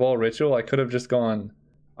burn Cabal Ritual, I could have just gone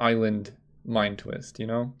Island Mind Twist, you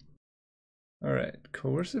know? Alright,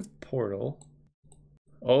 Coercive Portal.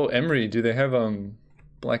 Oh, Emery, do they have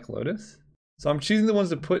Black Lotus? So I'm choosing the ones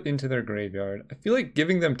to put into their graveyard. I feel like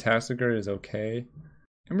giving them Tassiger is okay.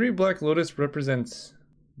 Emery Black Lotus represents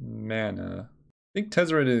mana. I think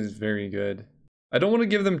Tezzeret is very good. I don't want to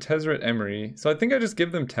give them Tezzeret Emery, so I think I just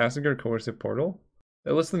give them Tassiger Coercive Portal.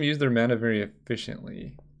 That lets them use their mana very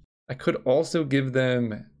efficiently. I could also give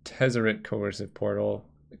them Tezzeret Coercive Portal,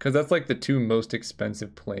 because that's like the 2 most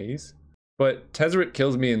expensive plays. But Tezzeret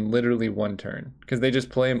kills me in literally 1 turn, because they just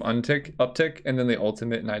play him uptick, and then they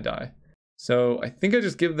ultimate and I die. So I think I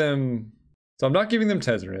just give them... So I'm not giving them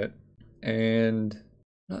Tezzeret, and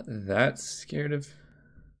I'm not that scared of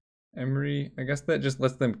Emery. I guess that just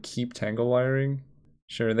lets them keep Tangle Wiring.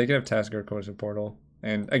 Sure, they can have Tasker Coercive Portal.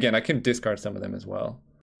 And again, I can discard some of them as well.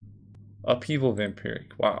 Upheaval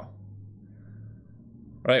Vampiric, wow.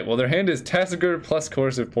 Right, well their hand is Tassiger plus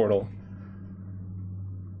Coercive Portal.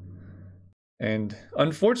 And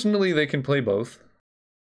unfortunately they can play both.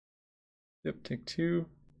 Yep, take 2.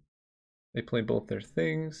 They play both their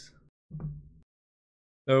things.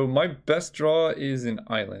 So my best draw is an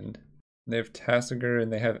island. They have Tasigur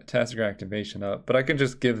and they have Tasigur activation up, but I can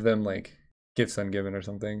just give them like Gifts Ungiven or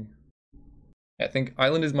something. I think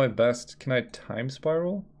Island is my best. Can I Time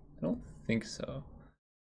Spiral? I don't think so.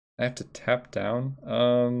 I have to tap down.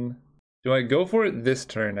 Do I go for it this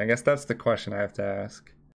turn? I guess that's the question I have to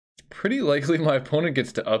ask. It's pretty likely my opponent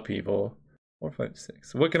gets to Upheaval. 4, 5,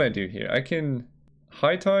 6. What can I do here? I can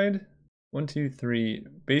High Tide. 1, 2, 3.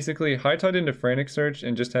 Basically, High Tide into Frantic Search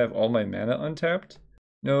and just have all my mana untapped.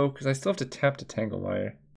 No, because I still have to tap to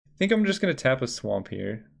Tanglewire. I think I'm just going to tap a Swamp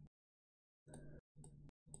here.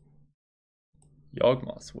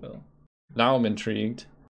 Yawgmoth's Will. Now I'm intrigued.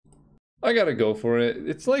 I gotta go for it.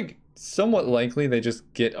 It's like somewhat likely they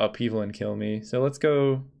just get Upheaval and kill me. So let's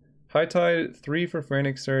go High Tide, 3 for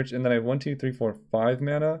Frantic Search, and then I have 1, 2, 3, 4, 5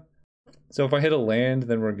 mana. So if I hit a land,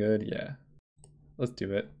 then we're good. Yeah. Let's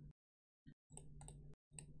do it.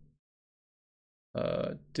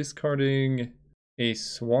 Discarding a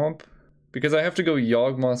Swamp. Because I have to go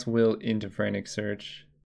Yawgmoth's Will into Frantic Search.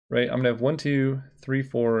 Right? I'm gonna have 1, 2, 3,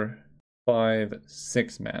 4, 5,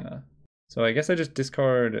 6 mana. So I guess I just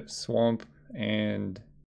discard Swamp and...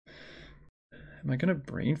 Am I gonna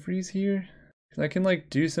Brain Freeze here? Because I can like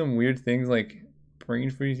do some weird things like Brain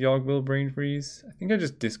Freeze, Yawgmoth, Brain Freeze. I think I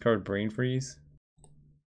just discard Brain Freeze.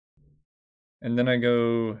 And then I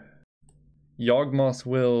go Yawgmoth's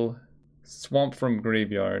Will, Swamp from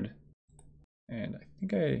Graveyard. And I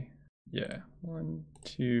think yeah, 1,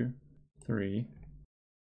 2, 3.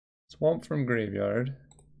 Swamp from Graveyard.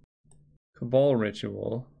 Cabal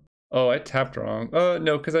Ritual. Oh, I tapped wrong.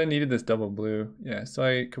 No, because I needed this double blue. Yeah, so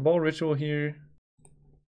I Cabal Ritual here.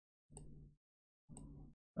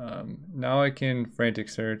 Now I can Frantic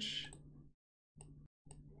Search.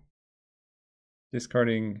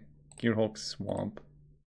 Discarding Gearhulk Swamp.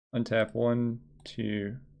 Untap 1,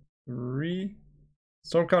 2, 3.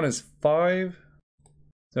 Stormcount is 5.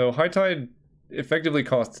 So High Tide effectively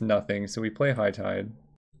costs nothing, so we play High Tide.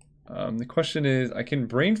 The question is, I can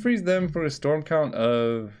Brain Freeze them for a storm count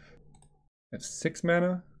of... I have 6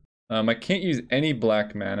 mana. I can't use any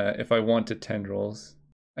black mana if I want to Tendrils.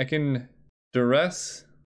 I can Duress,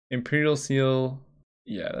 Imperial Seal.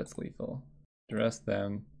 Yeah, that's lethal. Duress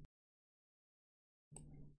them.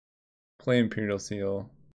 Play Imperial Seal.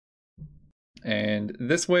 And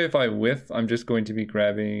this way, if I whiff, I'm just going to be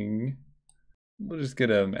grabbing... We'll just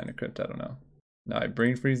get a Mana Crypt, I don't know. Now I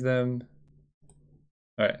Brain Freeze them.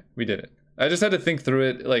 Alright, we did it. I just had to think through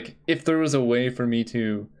it, like, if there was a way for me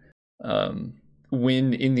to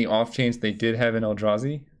win in the off chance they did have an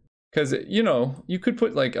Eldrazi. Because, you know, you could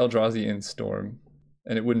put, like, Eldrazi in Storm,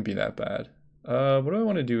 and it wouldn't be that bad. What do I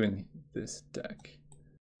want to do in this deck?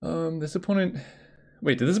 This opponent...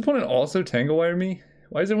 Wait, did this opponent also Tanglewire me?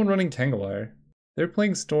 Why is everyone running Tanglewire? They're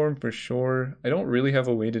playing Storm for sure. I don't really have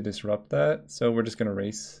a way to disrupt that, so we're just going to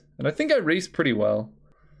race. And I think I raced pretty well.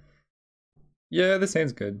 Yeah, this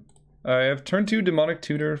hand's good. I have turn 2 Demonic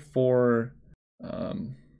Tutor for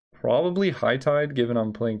probably High Tide, given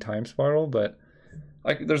I'm playing Time Spiral, but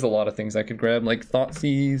there's a lot of things I could grab, like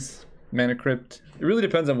Thoughtseize, Mana Crypt. It really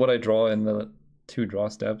depends on what I draw in the 2 draw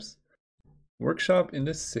steps. Workshop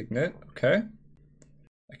into Signet, okay.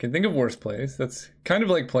 I can think of worse plays. That's kind of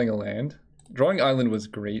like playing a land. Drawing Island was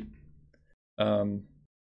great.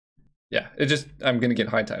 Yeah, I'm gonna get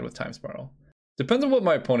High Tide with Time Spiral. Depends on what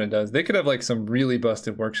my opponent does. They could have like some really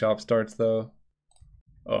busted workshop starts though.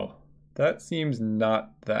 Oh, that seems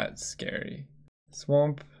not that scary.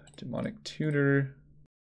 Swamp, Demonic Tutor,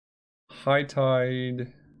 High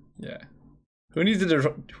Tide. Yeah. Who needs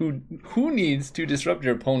to disrupt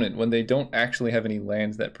your opponent when they don't actually have any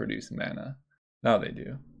lands that produce mana? Now they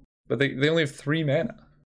do. But they only have 3 mana.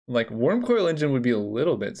 Like Wormcoil Engine would be a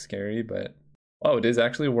little bit scary, but oh, it is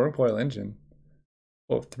actually a Wormcoil Engine.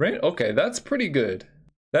 Oh, 3? Okay, that's pretty good.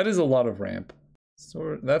 That is a lot of ramp.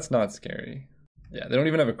 So that's not scary. Yeah, they don't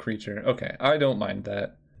even have a creature. Okay, I don't mind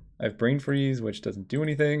that. I have Brain Freeze, which doesn't do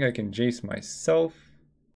anything. I can Jace myself.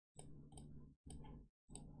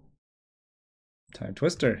 Time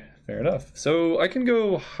Twister, fair enough. So I can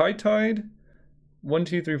go High Tide, 1,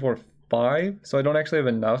 2, 3, 4, 5. So I don't actually have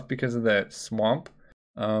enough because of that Swamp.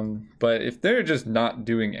 But if they're just not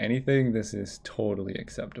doing anything, this is totally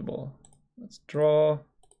acceptable. Let's draw.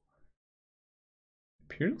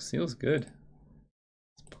 Imperial Seal's good.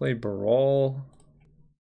 Let's play Brawl.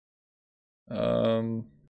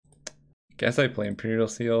 Guess I play Imperial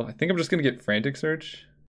Seal. I think I'm just gonna get Frantic Search.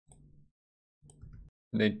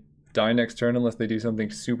 And they die next turn unless they do something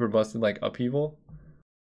super busted like Upheaval.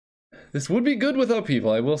 This would be good with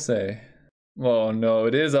Upheaval, I will say. Oh no,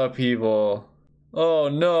 it is Upheaval. Oh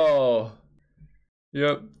no.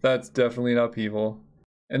 Yep, that's definitely an Upheaval.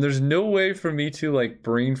 And there's no way for me to like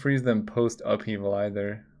brain freeze them post upheaval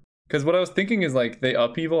either. Because what I was thinking is like they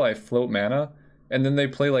upheaval, I float mana, and then they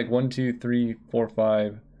play like 1, 2, 3, 4,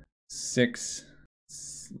 5, 6,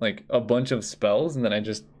 like a bunch of spells, and then I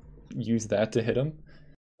just use that to hit them.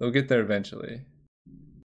 They'll get there eventually.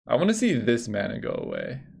 I want to see this mana go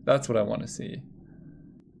away. That's what I want to see.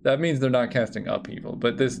 That means they're not casting upheaval,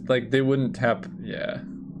 but this, like, they wouldn't tap, yeah.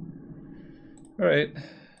 Alright,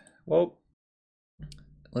 well,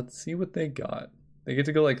 let's see what they got. They get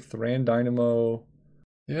to go like Thran Dynamo.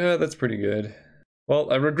 Yeah, that's pretty good.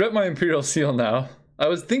 Well, I regret my Imperial Seal now. I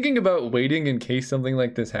was thinking about waiting in case something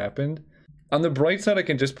like this happened. On the bright side, I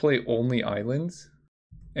can just play only islands.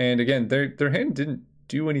 And again, their hand didn't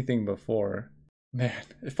do anything before. Man,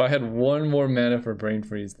 if I had one more mana for Brain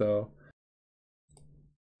Freeze though.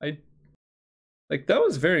 Like, that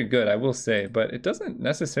was very good, I will say, but it doesn't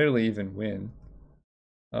necessarily even win.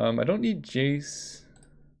 I don't need Jace.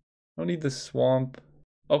 I don't need the Swamp.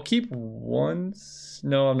 I'll keep one.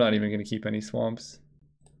 No, I'm not even going to keep any Swamps.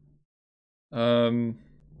 I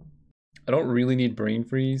don't really need Brain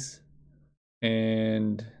Freeze.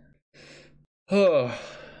 And I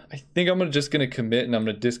think I'm just going to commit and I'm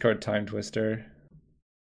going to discard Time Twister.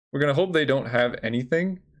 We're going to hope they don't have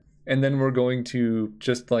anything. And then we're going to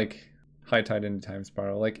just like High Tide into Time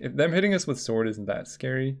Spiral. Like, if them hitting us with Sword isn't that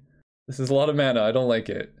scary. This is a lot of mana. I don't like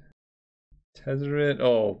it. Tezzeret.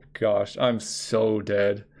 Oh gosh, I'm so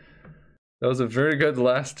dead. That was a very good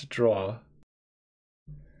last draw.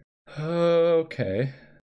 Okay.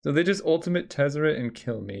 So they just ultimate Tezzeret and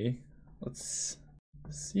kill me. Let's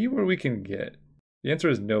see where we can get. The answer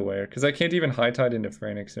is nowhere, because I can't even High Tide into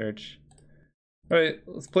Frantic Search. Alright,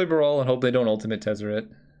 let's play Baral and hope they don't ultimate Tezzeret.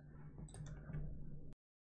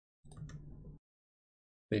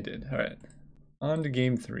 They did. Alright. On to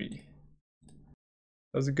game 3.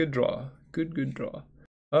 That was a good draw. Good draw.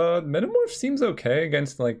 Metamorph seems okay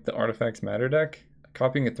against like the Artifacts Matter deck.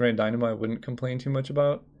 Copying a Thran Dynamo I wouldn't complain too much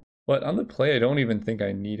about. But on the play I don't even think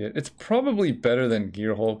I need it. It's probably better than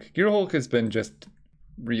Gear Hulk. Gear Hulk has been just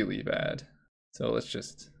really bad. So let's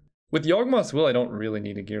just... With Yawgmoth's Will I don't really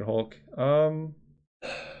need a Gear Hulk.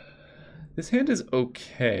 This hand is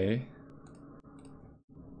okay.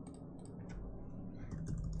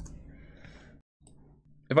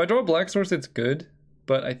 If I draw Black Source, it's good,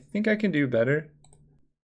 but I think I can do better.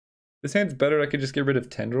 This hand's better, I could just get rid of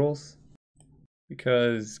Tendrils,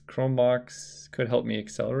 because Chrome Mox could help me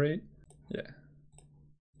accelerate. Yeah.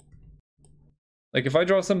 Like, if I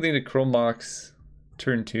draw something to Chrome Mox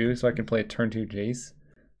turn 2, so I can play a turn 2 Jace,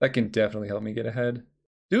 that can definitely help me get ahead.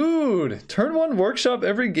 Dude! Turn 1 Workshop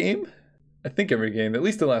every game? I think every game, at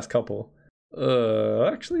least the last couple.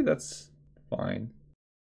 Actually, that's fine.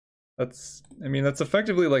 I mean, that's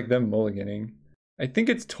effectively like them mulliganing. I think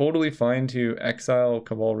it's totally fine to exile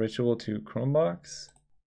Cabal Ritual to Chrome Box,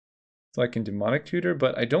 so I can Demonic Tutor,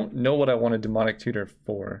 but I don't know what I want to Demonic Tutor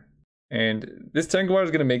for. And this Tengwire is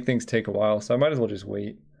going to make things take a while, so I might as well just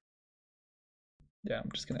wait. Yeah, I'm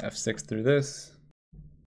just going to F6 through this.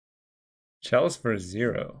 Chalice for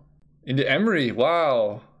 0. Into Emery,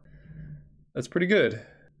 wow! That's pretty good.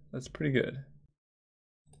 That's pretty good.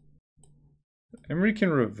 Emery can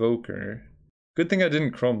revoke her. Good thing I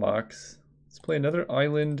didn't Chrome Mox. Let's play another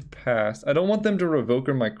island pass. I don't want them to revoke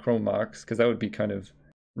her my Chrome Mox, because that would be kind of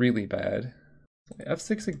really bad.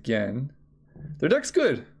 F6 again. Their deck's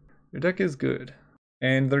good. Their deck is good.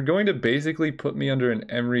 And they're going to basically put me under an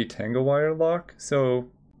Emery Tanglewire lock, so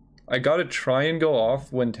I gotta try and go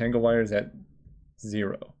off when Tanglewire is at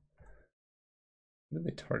 0. What did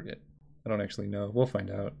they target? I don't actually know. We'll find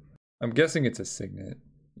out. I'm guessing it's a Signet.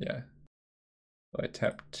 Yeah. So I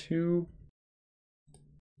tap 2.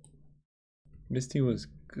 Misty was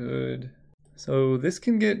good. So this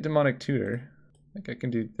can get Demonic Tutor. Like I can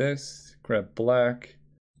do this, grab black.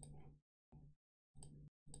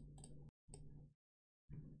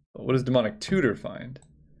 But what does Demonic Tutor find?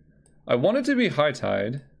 I want it to be High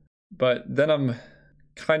Tide, but then I'm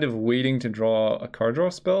kind of waiting to draw a card draw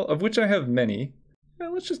spell, of which I have many. Yeah,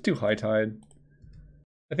 let's just do High Tide.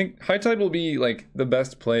 I think High Tide will be like the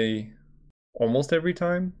best play almost every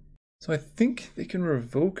time. So I think they can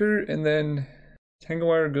revoke her and then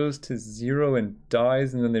Tanglewire goes to 0 and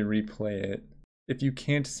dies and then they replay it. If you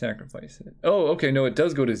can't sacrifice it. Oh, okay, no, it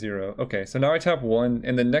does go to 0. Okay, so now I tap 1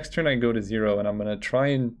 and the next turn I go to 0 and I'm gonna try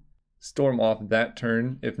and storm off that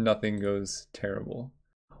turn if nothing goes terrible.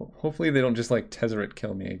 Hopefully they don't just like Tezzeret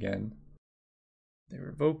kill me again. They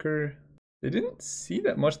revoke her. They didn't see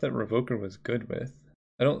that much that Revoker was good with.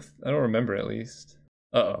 I don't remember at least.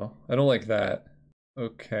 Uh-oh, I don't like that.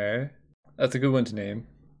 Okay. That's a good one to name.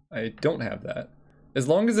 I don't have that. As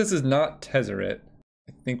long as this is not Tezzeret,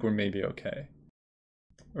 I think we're maybe okay.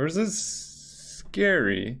 Urza's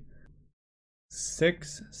scary.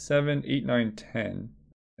 6, 7, 8, 9, 10.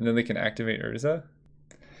 And then they can activate Urza.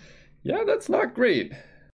 Yeah, that's not great.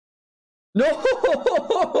 No!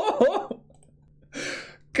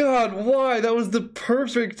 God, why? That was the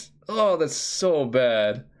perfect... Oh, that's so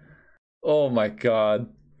bad. Oh my god.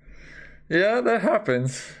 Yeah, that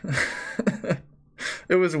happens.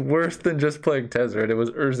 It was worse than just playing Tezzeret. It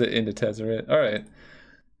was Urza into Tezzeret. Alright.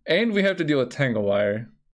 And we have to deal with Tangle Wire.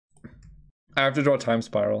 I have to draw Time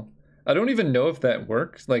Spiral. I don't even know if that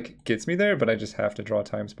works, like, gets me there, but I just have to draw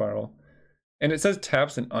Time Spiral. And it says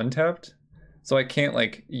taps and untapped, so I can't,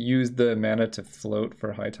 like, use the mana to float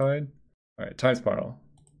for High Tide. Alright, Time Spiral.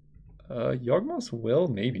 Yawgmoth's Will?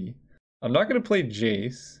 Maybe. I'm not going to play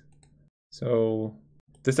Jace, so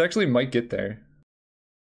this actually might get there.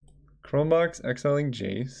 Chromebox, exiling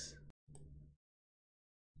Jace.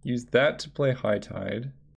 Use that to play High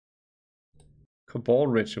Tide. Cabal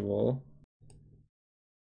Ritual.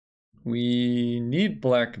 We need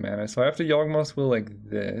black mana, so I have to Yawgmoth's Will like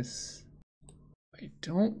this. I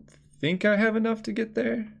don't think I have enough to get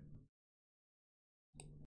there.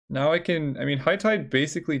 Now I can, I mean, High Tide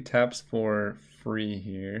basically taps for free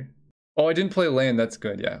here. Oh, I didn't play land, that's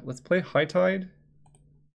good, yeah. Let's play High Tide.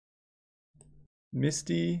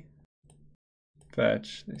 Misty.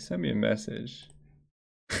 Fetch. They sent me a message.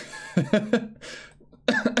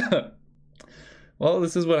 Well,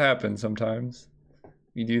 this is what happens sometimes.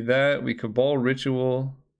 We do that, we Cabal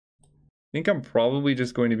Ritual. I think I'm probably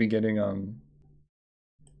just going to be getting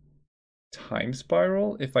Time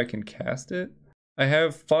Spiral if I can cast it. I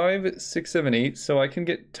have 5, 6, 7, 8, so I can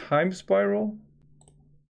get Time Spiral.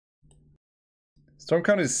 Storm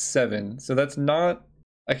count is 7, so that's not...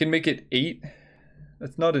 I can make it 8.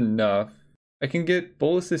 That's not enough. I can get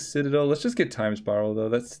Bolus's Citadel. Let's just get Time Spiral though.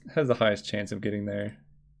 That has the highest chance of getting there.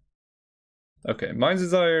 Okay, Mind's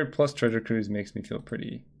Desire plus Treasure Cruise makes me feel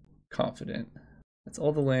pretty confident. That's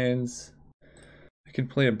all the lands. I can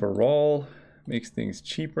play a Baral, makes things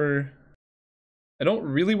cheaper. I don't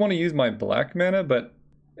really want to use my black mana, but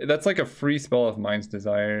that's like a free spell of Mind's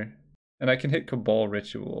Desire. And I can hit Cabal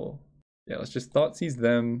Ritual. Yeah, let's just Thoughtseize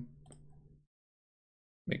them.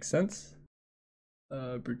 Makes sense.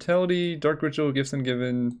 Brutality, Dark Ritual, Gifts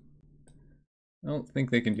Ungiven. I don't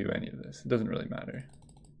think they can do any of this. It doesn't really matter.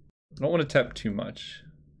 I don't want to tap too much.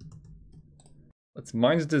 Let's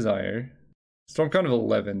Mind's Desire. Storm count of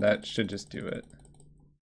 11, that should just do it.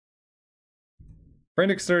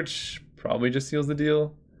 Frantic Search probably just seals the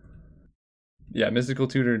deal. Yeah, Mystical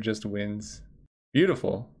Tutor just wins.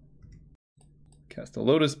 Beautiful. Cast a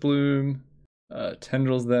Lotus Bloom.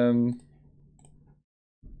 Tendrils them.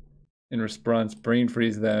 In response, Brain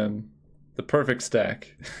Freeze them. The perfect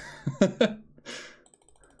stack.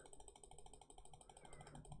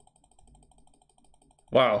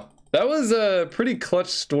 Wow, that was a pretty clutch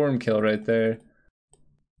storm kill right there.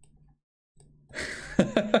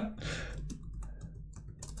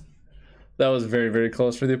 That was very, very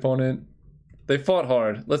close for the opponent. They fought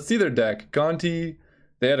hard. Let's see their deck. Gonti,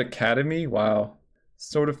 they had Academy. Wow.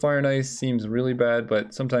 Sword of Fire and Ice seems really bad,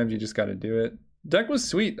 but sometimes you just gotta do it. Deck was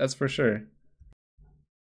sweet, that's for sure.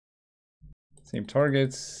 Same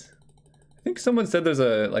targets. I think someone said there's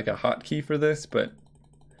a hotkey for this, but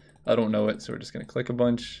I don't know it, so we're just gonna click a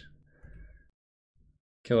bunch.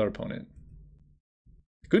 Kill our opponent.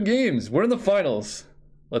 Good games, we're in the finals.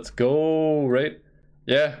 Let's go, right?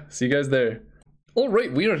 Yeah, see you guys there. All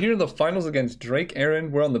right, we are here in the finals against Drake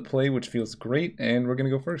Aaron. We're on the play, which feels great, and we're gonna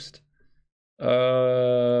go first.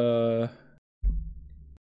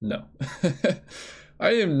 No.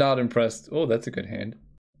 I am not impressed. Oh, that's a good hand.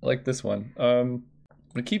 I like this one. I'm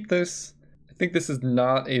gonna keep this. I think this is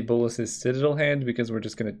not a Bolus's Citadel hand because we're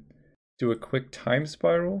just gonna do a quick Time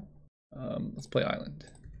Spiral. Let's play Island.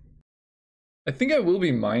 I think I will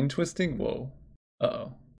be Mind Twisting. Whoa.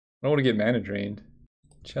 Uh-oh. I don't want to get mana drained.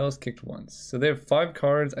 Chalice kicked once. So they have 5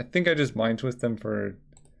 cards. I think I just Mind Twist them for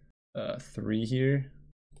 3 here.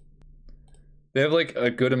 They have like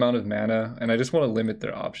a good amount of mana, and I just want to limit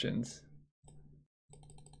their options.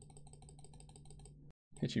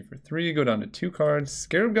 Hit you for 3, go down to 2 cards.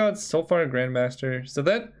 Scarab God, Soulfire Grandmaster. So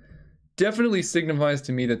that definitely signifies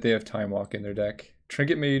to me that they have Time Walk in their deck.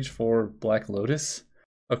 Trinket Mage for Black Lotus.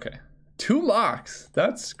 Okay. 2 locks.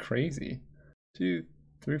 That's crazy. 2,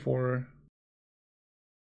 3, 4.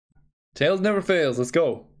 Tails never fails. Let's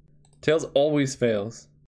go. Tails always fails.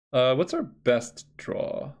 What's our best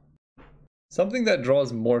draw? Something that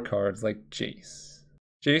draws more cards, like Jace.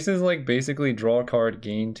 Jace is like basically draw a card,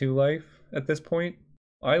 gain 2 life at this point.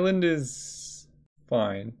 Island is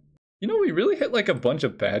fine. You know, we really hit like a bunch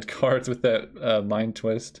of bad cards with that Mind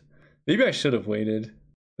Twist. Maybe I should have waited,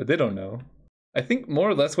 but they don't know. I think more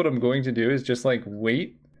or less what I'm going to do is just like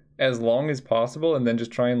wait as long as possible and then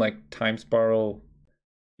just try and like time spiral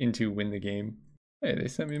into win the game. Hey, they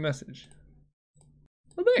sent me a message.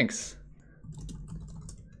 Well, thanks.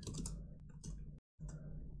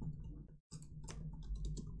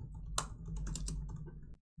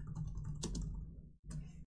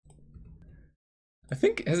 I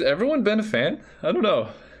think, has everyone been a fan? I don't know.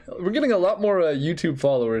 We're getting a lot more YouTube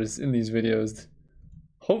followers in these videos.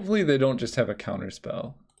 Hopefully they don't just have a counter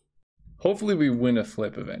spell. Hopefully we win a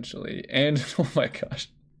flip eventually. And, oh my gosh.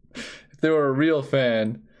 If they were a real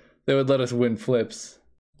fan, they would let us win flips.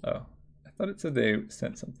 Oh, I thought it said they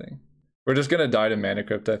sent something. We're just gonna die to Mana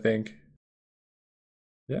Crypt, I think.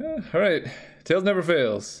 Yeah, alright. Tails never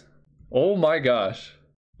fails. Oh my gosh.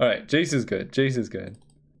 Alright, Jace is good. Jace is good.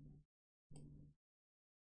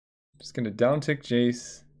 Just gonna downtick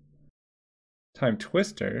Jace. Time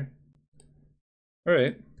Twister.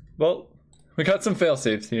 Alright. Well, we got some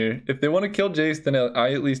failsafes here. If they want to kill Jace, then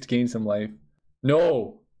I at least gain some life.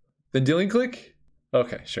 No! Then dealing click?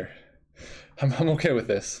 Okay, sure. I'm okay with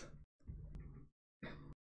this.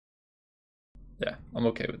 Yeah, I'm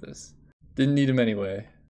okay with this. Didn't need him anyway.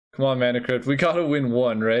 Come on, Mana Crypt. We gotta win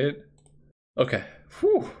one, right? Okay.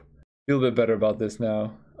 Whew. Feel a bit better about this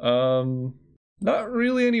now. Not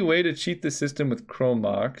really any way to cheat the system with Chrome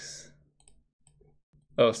Mox.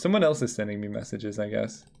 Oh, someone else is sending me messages, I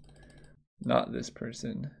guess. Not this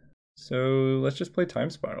person. So let's just play Time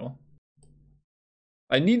Spiral.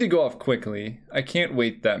 I need to go off quickly. I can't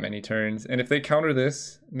wait that many turns. And if they counter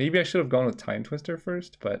this, maybe I should have gone with Time Twister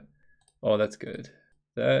first, but... Oh, that's good.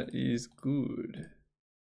 That is good.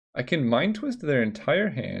 I can Mind Twist their entire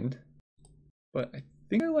hand, but I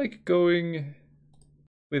think I like going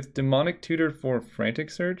with Demonic Tutor for Frantic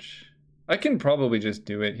Search. I can probably just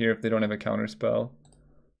do it here if they don't have a counter spell.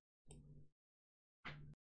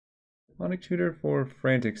 Demonic Tutor for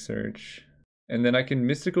Frantic Search. And then I can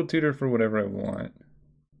Mystical Tutor for whatever I want.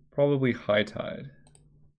 Probably High Tide.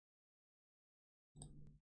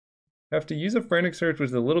 Have to use a Frantic Search, which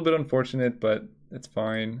is a little bit unfortunate, but it's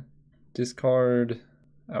fine. Discard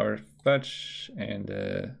our Fetch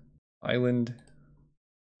and Island.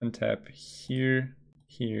 Untap here,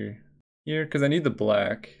 here, here, because I need the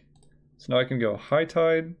black. So now I can go High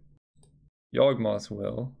Tide, Yawgmoth's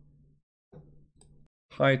Will,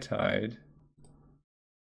 High Tide,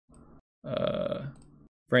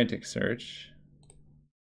 Frantic Search.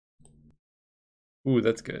 Ooh,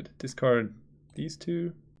 that's good. Discard these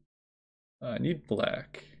two. I need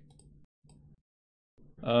black.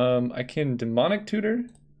 I can Demonic Tutor.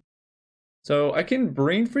 So I can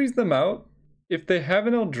Brain Freeze them out. If they have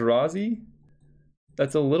an Eldrazi,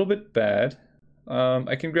 that's a little bit bad.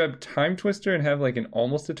 I can grab Time Twister and have like an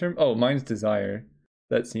almost a turn. Oh, Mind's Desire.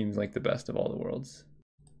 That seems like the best of all the worlds.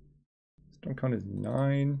 Stormcon is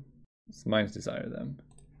 9. Let's Mind's Desire them.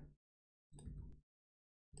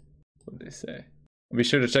 What did they say? I'll be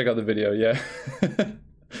sure to check out the video, yeah.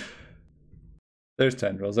 There's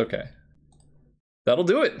Tendrils, okay. That'll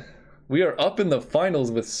do it. We are up in the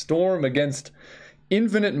finals with Storm against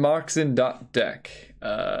Infinite Moxen deck.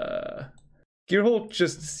 Gearhulk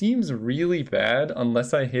just seems really bad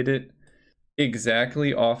unless I hit it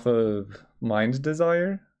exactly off of Mind's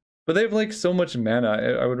Desire. But they have like so much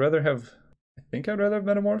mana. I would rather have... I think I'd rather have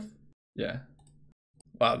Metamorph. Yeah.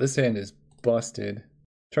 Wow, this hand is busted.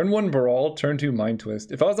 Turn 1 Brawl, turn 2 Mind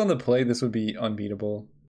Twist. If I was on the play, this would be unbeatable.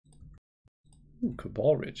 Ooh,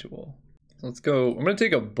 Cabal Ritual. So let's go. I'm going to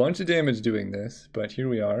take a bunch of damage doing this, but here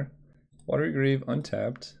we are. Watery Grave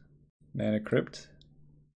untapped. Mana Crypt.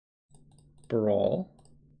 Brawl.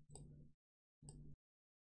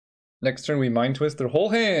 Next turn we Mind Twist their whole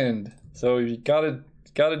hand. So you gotta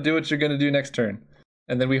do what you're gonna do next turn.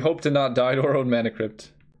 And then we hope to not die to our own Mana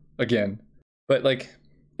Crypt again. But like,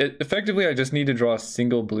 effectively I just need to draw a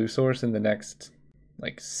single blue source in the next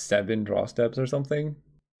like 7 draw steps or something.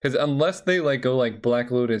 Because unless they like go like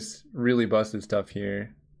Black Lotus really busted stuff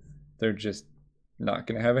here, they're just not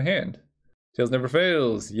gonna have a hand. Tails never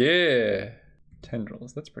fails, yeah!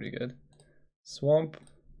 Tendrils, that's pretty good. Swamp,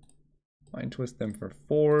 Mind Twist them for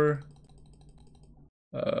 4.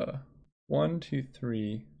 1, 2,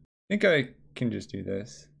 3. I think I can just do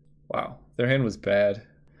this. Wow, their hand was bad.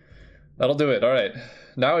 That'll do it, alright.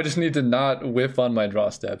 Now I just need to not whiff on my draw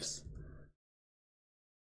steps.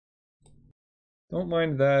 Don't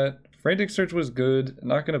mind that. Frantic Search was good. I'm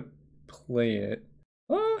not gonna play it.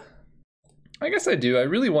 I guess I do. I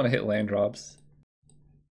really want to hit land drops.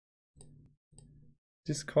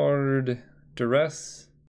 Discard Duress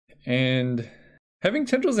and Having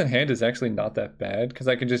Tendrils in hand is actually not that bad because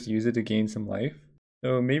I can just use it to gain some life.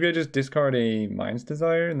 So maybe I just discard a Mind's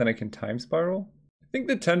Desire and then I can Time Spiral. I think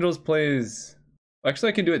the Tendrils plays... Actually,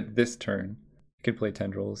 I can do it this turn. I could play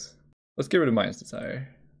Tendrils. Let's get rid of Mind's Desire.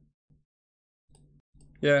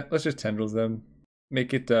 Yeah, let's just Tendrils them.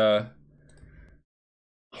 Make it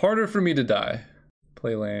harder for me to die.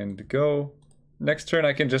 Play land, go. Next turn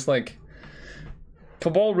I can just like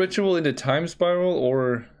Cabal Ritual into Time Spiral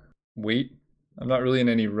or wait. I'm not really in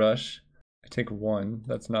any rush. I take 1.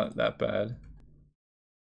 That's not that bad.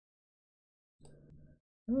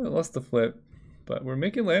 Oh, I lost the flip, but we're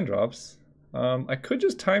making land drops. I could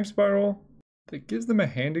just Time Spiral. That gives them a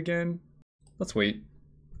hand again. Let's wait.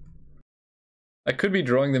 I could be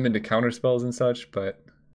drawing them into counter spells and such, but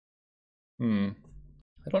I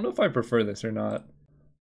don't know if I prefer this or not.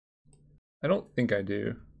 I don't think I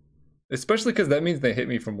do. Especially because that means they hit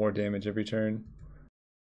me for more damage every turn.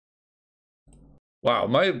 Wow,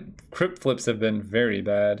 my crypt flips have been very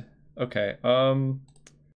bad. Okay,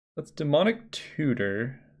 let's Demonic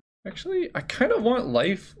Tutor. Actually, I kind of want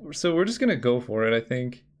life, so we're just gonna go for it, I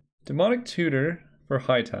think. Demonic Tutor for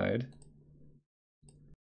High Tide.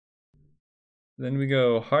 Then we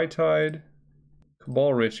go High Tide,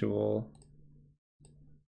 Cabal Ritual,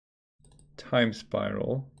 Time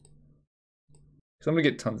Spiral. So I'm gonna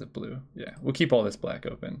get tons of blue. Yeah, we'll keep all this black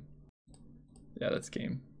open. Yeah, that's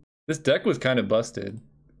game. This deck was kind of busted.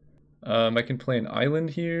 I can play an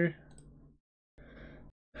island here.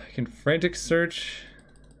 I can Frantic Search.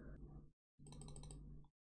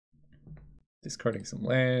 Discarding some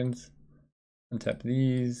lands. Untap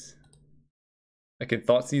these. I can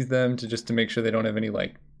Thoughtseize them to make sure they don't have any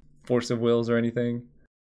like Force of Wills or anything.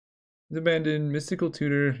 Abandon, Mystical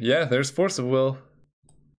Tutor. Yeah, there's Force of Will.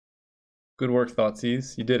 Good work,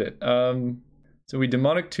 Thoughtseize. You did it. So we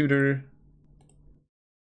Demonic Tutor.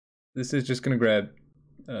 This is just gonna grab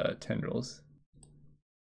Tendrils.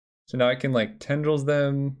 So now I can like Tendrils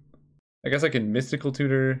them. I guess I can Mystical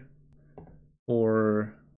Tutor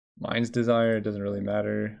or Mind's Desire. It doesn't really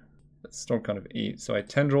matter. That's Stormcount of 8. So I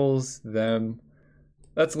Tendrils them.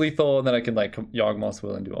 That's lethal, and then I can like Yawgmoth's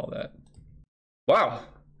Will and do all that. Wow.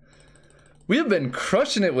 We have been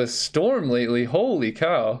crushing it with Storm lately. Holy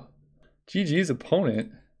cow. GG's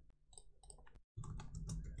opponent.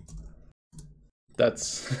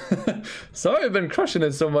 That's... Sorry I've been crushing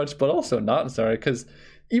it so much, but also not sorry, because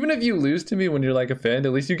even if you lose to me when you're like a fan,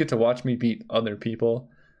 at least you get to watch me beat other people.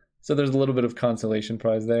 So there's a little bit of consolation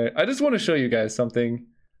prize there. I just want to show you guys something.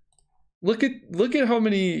 Look at how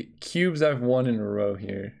many cubes I've won in a row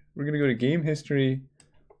here. We're gonna go to game history.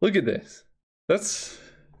 Look at this. That's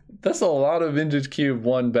a lot of Vintage Cube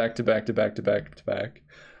won back to back to back to back to back.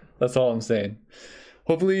 That's all I'm saying.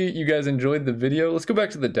 Hopefully you guys enjoyed the video. Let's go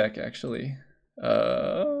back to the deck actually.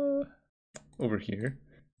 Over here.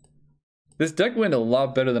 This deck went a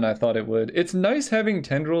lot better than I thought it would. It's nice having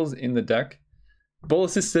Tendrils in the deck.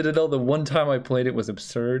 Bolas's Citadel, the one time I played it was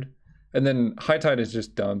absurd. And then High Tide is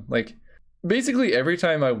just dumb. Like, basically every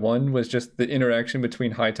time I won was just the interaction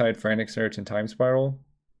between High Tide, Frantic Search, and Time Spiral.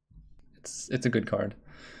 It's a good card.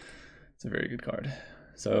 It's a very good card.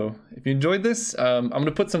 So if you enjoyed this, I'm going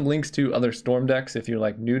to put some links to other Storm decks if you're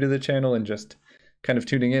like new to the channel and just kind of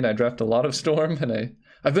tuning in. I draft a lot of Storm and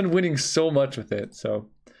I've been winning so much with it. So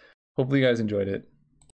hopefully you guys enjoyed it.